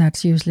 And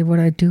that's usually what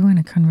I do in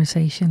a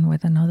conversation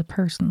with another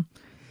person.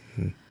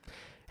 Mm.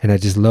 And I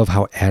just love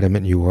how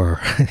adamant you were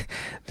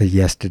the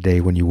yesterday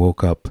when you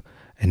woke up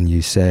and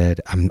you said,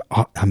 I'm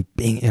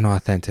being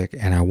inauthentic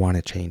and I want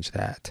to change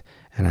that.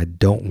 And I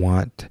don't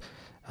want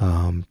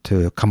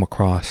to come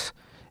across,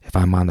 if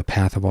I'm on the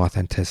path of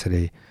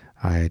authenticity,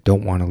 I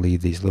don't want to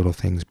leave these little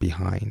things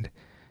behind.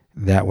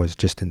 That was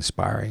just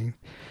inspiring.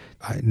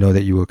 I know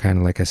that you were kind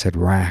of, like I said,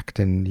 racked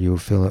and you were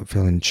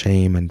feeling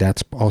shame. And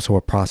that's also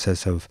a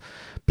process of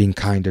being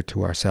kinder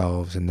to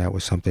ourselves. And that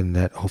was something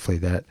that hopefully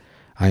that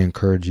I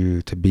encourage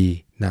you to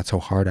be not so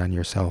hard on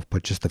yourself,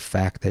 but just the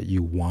fact that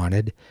you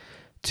wanted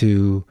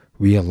to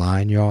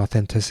realign your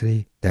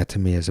authenticity, that to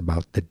me is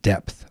about the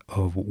depth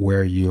of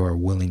where you are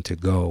willing to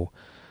go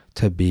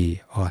to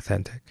be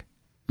authentic.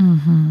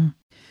 Mm-hmm.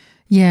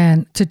 Yeah,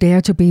 and to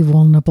dare to be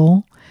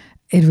vulnerable,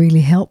 it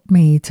really helped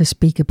me to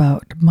speak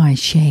about my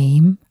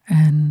shame,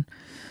 and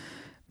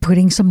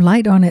putting some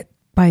light on it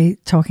by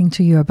talking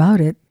to you about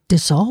it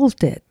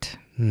dissolved it.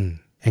 And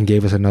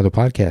gave us another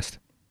podcast.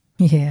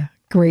 Yeah,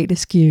 great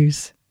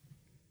excuse.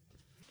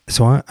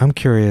 So I'm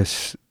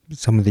curious,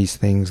 some of these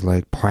things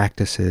like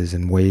practices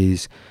and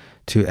ways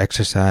to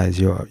exercise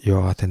your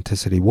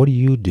authenticity. What do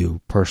you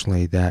do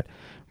personally that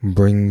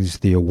brings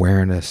the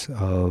awareness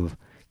of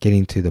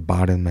getting to the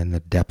bottom and the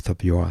depth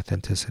of your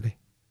authenticity?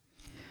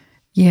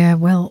 Yeah,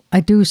 well,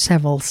 I do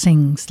several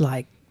things,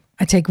 like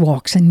I take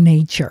walks in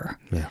nature.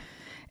 Yeah.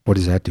 What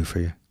does that do for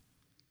you?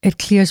 It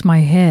clears my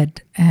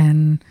head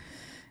and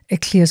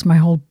it clears my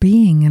whole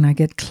being, and I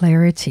get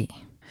clarity.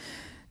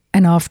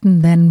 And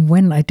often then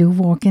when I do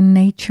walk in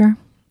nature,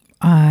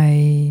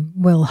 I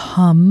will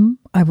hum,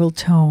 I will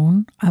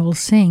tone, I will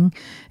sing.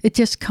 It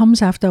just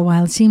comes after a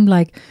while. It seemed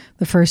like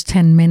the first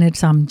 10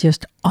 minutes I'm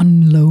just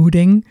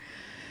unloading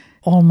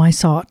all my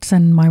thoughts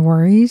and my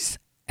worries.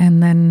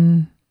 And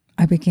then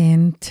I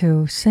began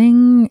to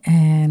sing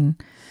and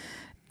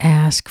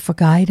ask for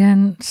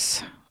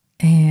guidance.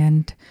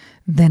 And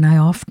then I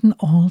often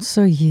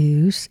also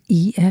use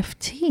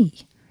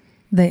EFT,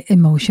 the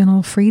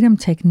emotional freedom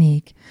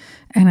technique.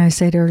 And I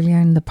said earlier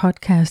in the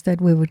podcast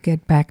that we would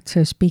get back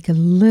to speak a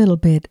little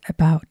bit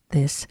about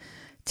this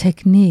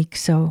technique.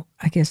 So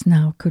I guess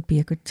now could be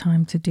a good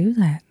time to do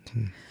that.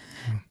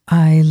 Mm-hmm.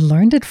 I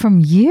learned it from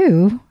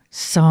you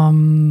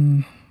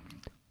some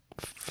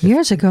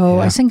years ago.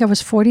 Yeah. I think I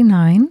was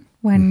 49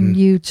 when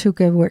you took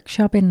a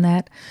workshop in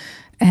that,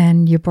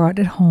 and you brought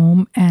it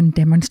home and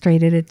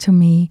demonstrated it to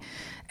me.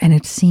 And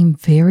it seemed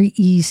very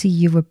easy.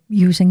 You were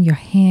using your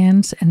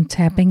hands and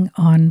tapping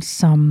on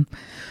some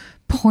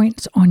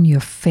points on your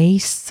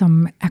face,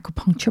 some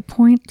acupuncture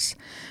points.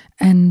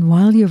 And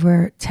while you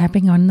were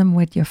tapping on them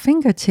with your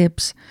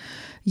fingertips,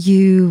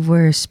 you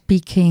were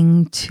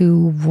speaking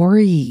to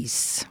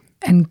worries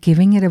and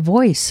giving it a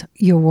voice,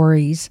 your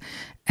worries.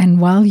 And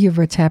while you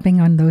were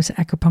tapping on those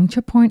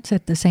acupuncture points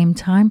at the same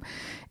time,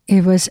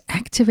 it was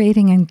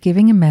activating and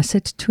giving a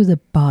message to the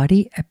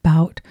body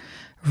about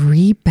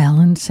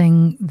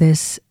rebalancing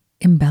this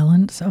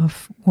imbalance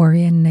of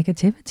worry and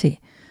negativity.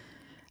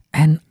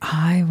 And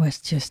I was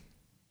just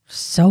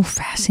so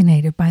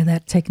fascinated by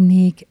that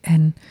technique,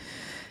 and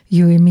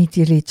you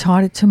immediately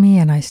taught it to me,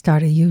 and I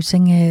started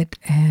using it.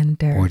 And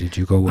boy, did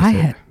you go with I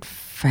it. had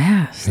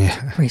fast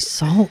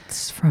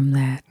results from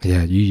that.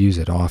 Yeah, you use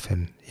it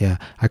often. Yeah,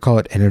 I call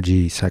it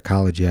energy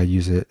psychology. I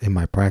use it in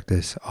my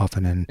practice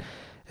often, and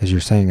as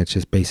you're saying, it's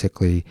just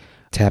basically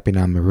tapping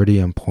on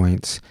meridian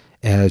points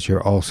as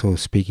you're also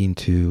speaking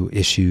to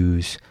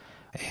issues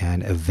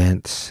and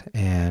events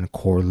and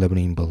core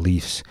limiting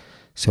beliefs,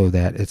 so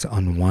that it's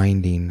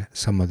unwinding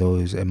some of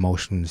those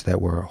emotions that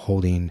we're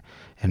holding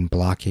and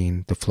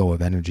blocking the flow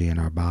of energy in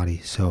our body.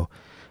 So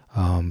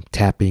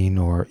tapping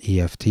or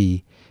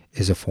EFT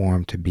is a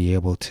form to be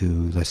able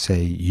to, let's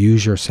say,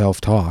 use your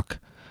self-talk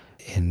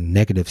in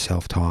negative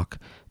self-talk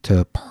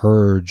to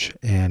purge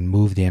and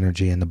move the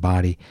energy in the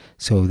body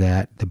so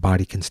that the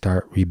body can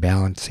start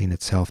rebalancing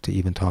itself to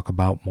even talk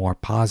about more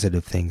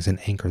positive things and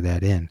anchor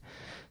that in.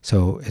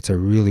 So it's a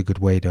really good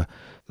way to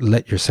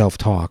let your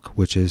self-talk,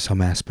 which is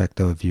some aspect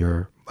of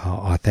your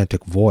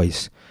authentic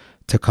voice,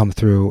 to come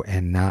through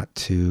and not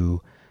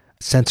to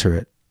censor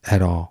it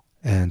at all.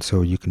 And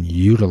so you can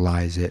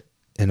utilize it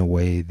in a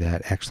way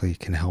that actually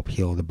can help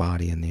heal the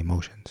body and the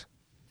emotions.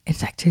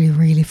 It's actually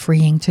really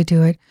freeing to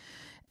do it.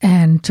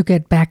 And to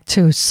get back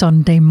to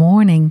Sunday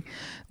morning,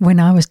 when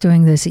I was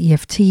doing this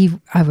EFT,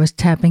 I was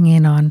tapping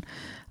in on,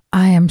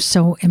 I am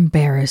so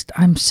embarrassed.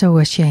 I'm so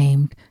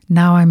ashamed.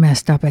 Now I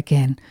messed up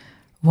again.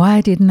 Why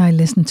didn't I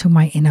listen to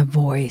my inner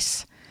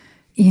voice?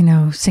 You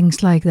know,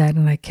 things like that.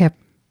 And I kept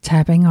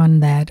tapping on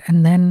that.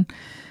 And then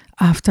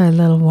after a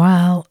little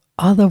while,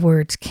 other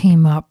words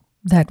came up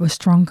that were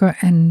stronger.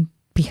 And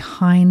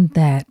behind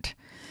that,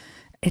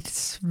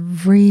 it's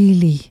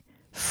really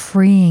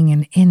freeing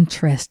and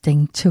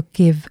interesting to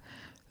give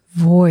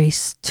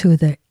voice to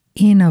the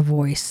inner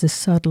voice, the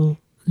subtle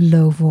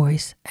low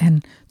voice,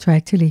 and to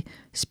actually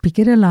speak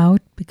it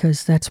aloud,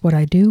 because that's what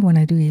I do when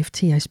I do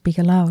EFT. I speak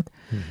aloud.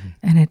 Mm-hmm.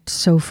 And it's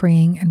so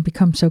freeing and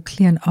becomes so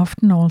clear. And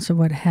often also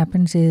what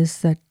happens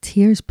is that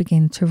tears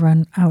begin to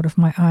run out of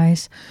my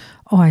eyes,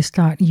 or I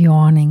start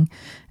yawning.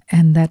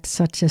 And that's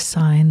such a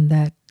sign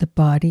that the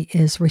body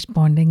is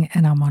responding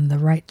and I'm on the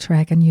right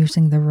track and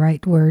using the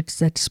right words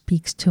that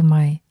speaks to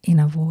my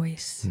inner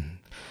voice. Mm-hmm.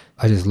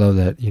 I just love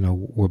that,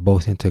 we're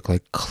both into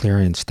like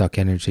clearing stuck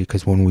energy,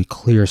 because when we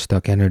clear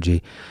stuck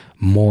energy,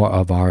 more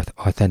of our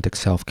authentic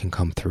self can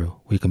come through.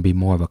 We can be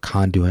more of a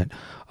conduit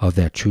of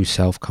that true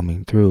self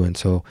coming through. And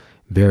so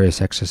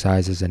various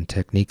exercises and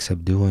techniques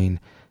of doing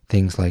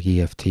things like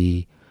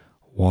EFT,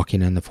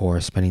 walking in the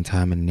forest, spending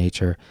time in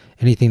nature,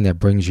 anything that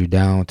brings you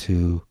down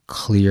to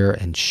clear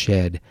and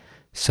shed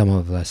some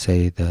of, let's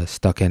say, the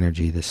stuck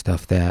energy, the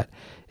stuff that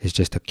is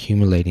just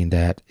accumulating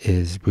that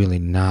is really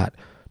not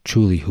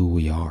truly who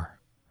we are.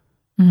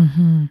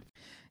 Mm-hmm.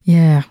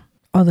 Yeah.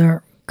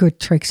 Other good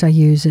tricks I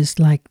use is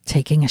like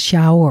taking a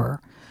shower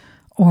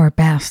or a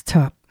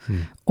bathtub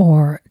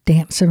or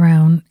dance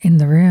around in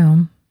the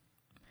room.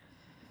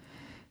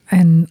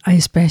 And I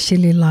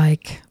especially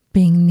like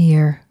being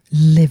near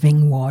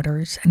living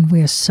waters. And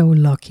we are so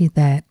lucky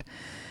that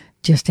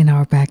just in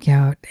our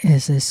backyard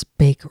is this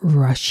big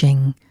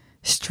rushing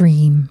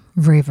stream,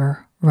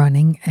 river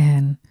running,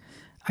 and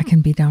I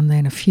can be down there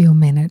in a few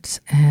minutes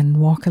and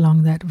walk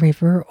along that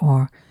river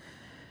or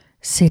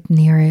sit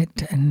near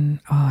it,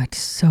 and it's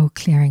so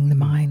clearing the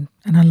mind.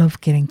 And I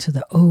love getting to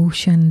the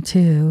ocean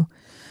too.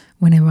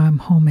 Whenever I'm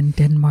home in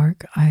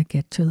Denmark, I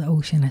get to the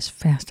ocean as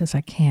fast as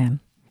I can.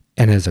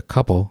 And as a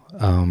couple,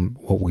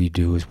 what we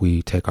do is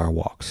we take our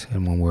walks.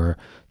 And when we're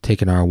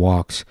taking our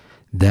walks,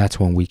 that's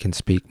when we can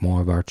speak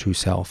more of our true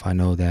self. I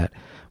know that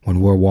when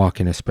we're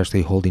walking,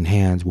 especially holding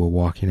hands, we're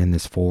walking in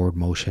this forward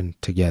motion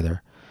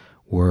together.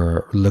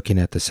 We're looking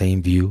at the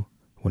same view.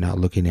 We're not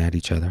looking at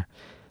each other.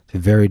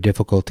 It's very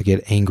difficult to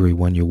get angry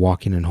when you're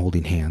walking and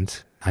holding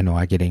hands. I know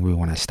I get angry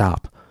when I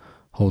stop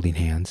holding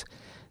hands.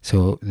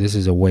 So this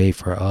is a way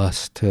for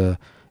us to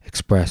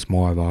express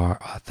more of our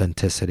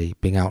authenticity,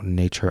 being out in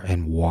nature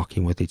and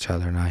walking with each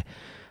other. And I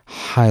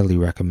highly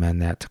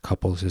recommend that to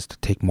couples, is to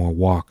take more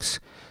walks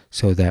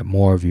so that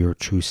more of your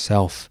true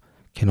self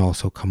can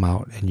also come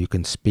out, and you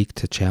can speak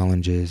to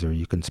challenges, or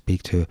you can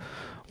speak to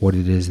what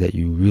it is that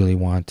you really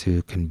want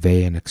to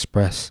convey and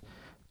express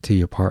to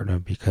your partner,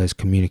 because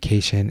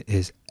communication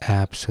is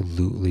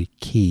absolutely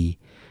key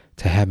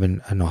to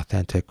having an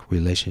authentic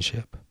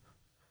relationship.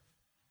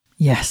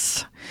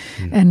 Yes.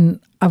 And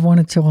I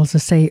wanted to also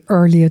say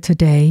earlier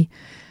today,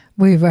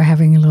 we were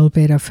having a little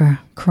bit of a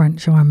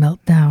crunch or a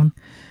meltdown,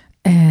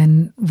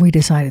 and we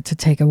decided to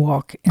take a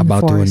walk in the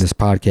forest. About doing this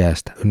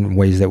podcast, in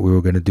ways that we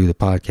were going to do the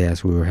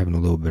podcast, we were having a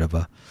little bit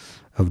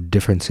of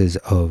differences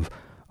of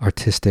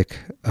artistic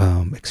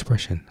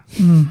expression.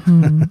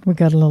 Mm-hmm. We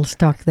got a little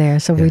stuck there.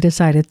 So we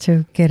decided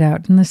to get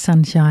out in the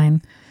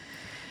sunshine,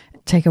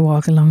 take a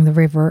walk along the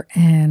river,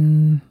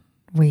 and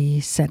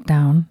we sat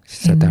down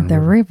in the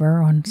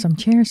river on some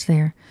chairs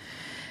there.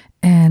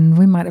 And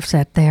we might have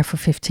sat there for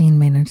 15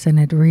 minutes, and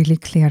it really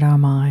cleared our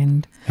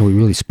mind. And we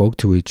really spoke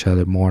to each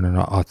other more in an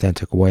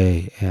authentic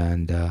way,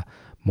 and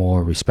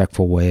more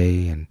respectful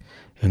way, and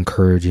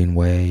encouraging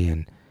way.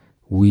 And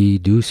we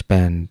do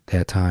spend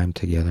that time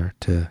together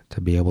to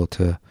be able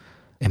to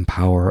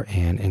empower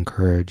and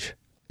encourage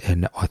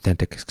an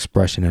authentic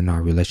expression in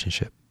our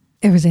relationship.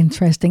 It was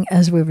interesting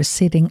as we were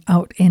sitting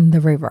out in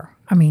the river.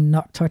 I mean,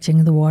 not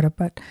touching the water,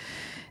 but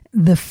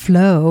the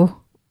flow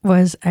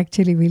was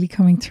actually really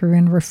coming through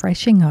and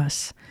refreshing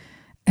us.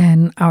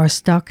 And our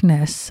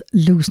stuckness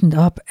loosened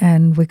up,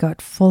 and we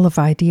got full of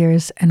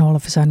ideas. And all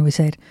of a sudden we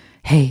said,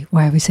 hey,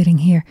 why are we sitting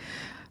here?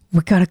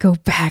 We got to go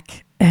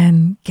back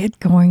and get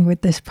going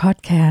with this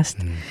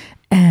podcast.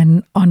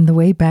 And on the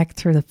way back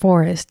through the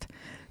forest,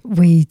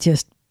 we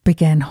just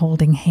began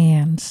holding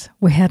hands.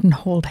 We hadn't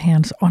held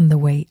hands on the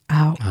way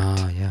out.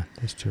 Yeah,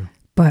 that's true.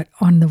 But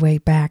on the way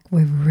back,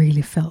 we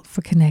really felt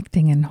for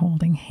connecting and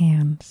holding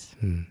hands.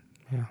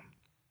 Yeah.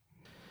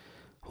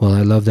 Well,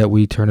 I love that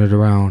we turn it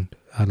around.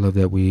 I love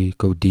that we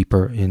go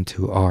deeper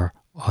into our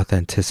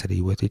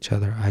authenticity with each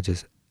other. I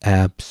just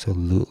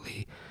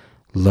absolutely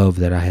love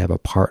that I have a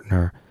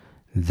partner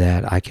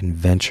that I can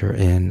venture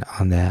in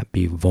on that,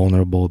 be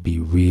vulnerable, be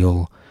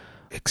real,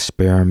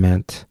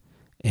 experiment,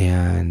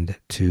 and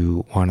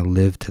to want to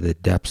live to the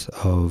depths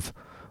of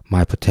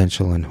my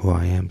potential and who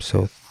I am.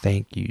 So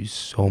thank you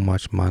so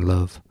much, my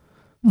love,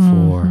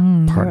 for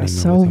partnering You're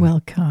so with me.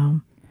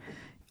 welcome.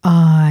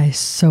 I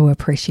so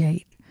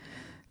appreciate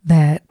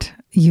that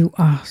you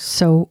are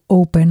so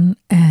open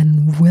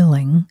and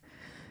willing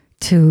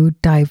to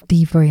dive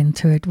deeper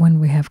into it when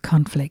we have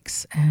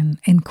conflicts and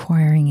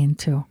inquiring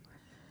into,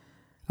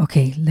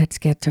 okay, let's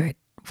get to it.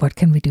 What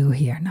can we do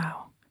here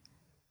now?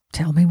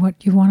 Tell me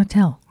what you want to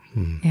tell.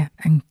 Yeah,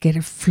 and get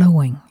it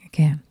flowing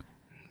again.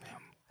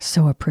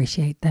 So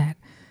appreciate that.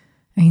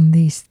 I mean,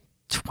 these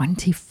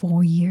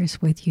 24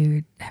 years with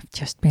you have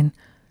just been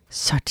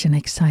such an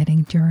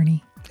exciting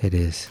journey. It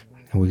is.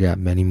 And we got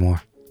many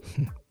more.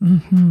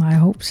 I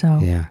hope so.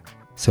 Yeah.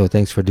 So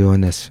thanks for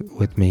doing this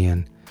with me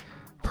and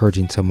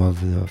purging some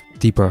of the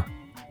deeper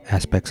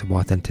aspects of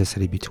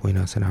authenticity between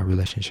us and our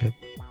relationship.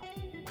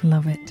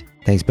 Love it.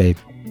 Thanks, babe.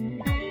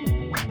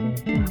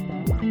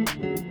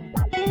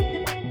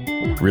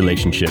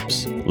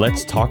 Relationships.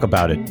 Let's Talk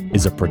About It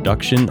is a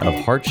production of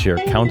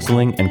HeartShare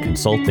Counseling and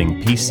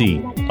Consulting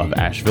PC of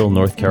Asheville,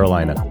 North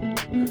Carolina.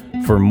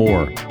 For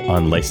more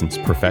on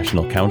licensed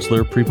professional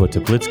counselor Prepo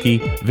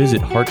Teplitsky,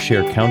 visit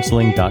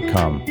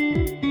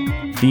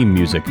heartsharecounseling.com. Theme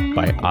music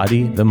by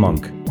Adi the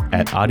Monk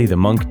at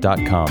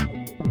adithemonk.com.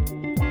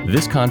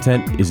 This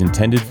content is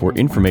intended for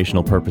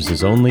informational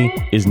purposes only,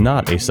 is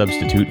not a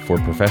substitute for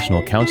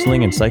professional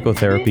counseling and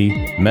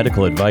psychotherapy,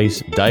 medical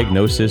advice,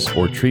 diagnosis,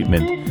 or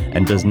treatment,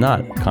 and does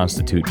not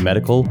constitute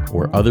medical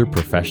or other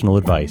professional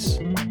advice.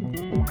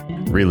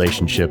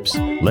 Relationships.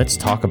 Let's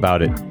Talk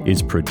About It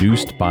is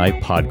produced by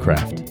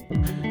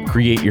Podcraft.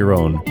 Create your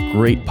own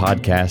great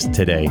podcast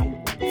today,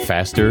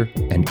 faster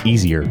and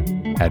easier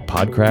at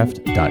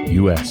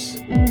podcraft.us.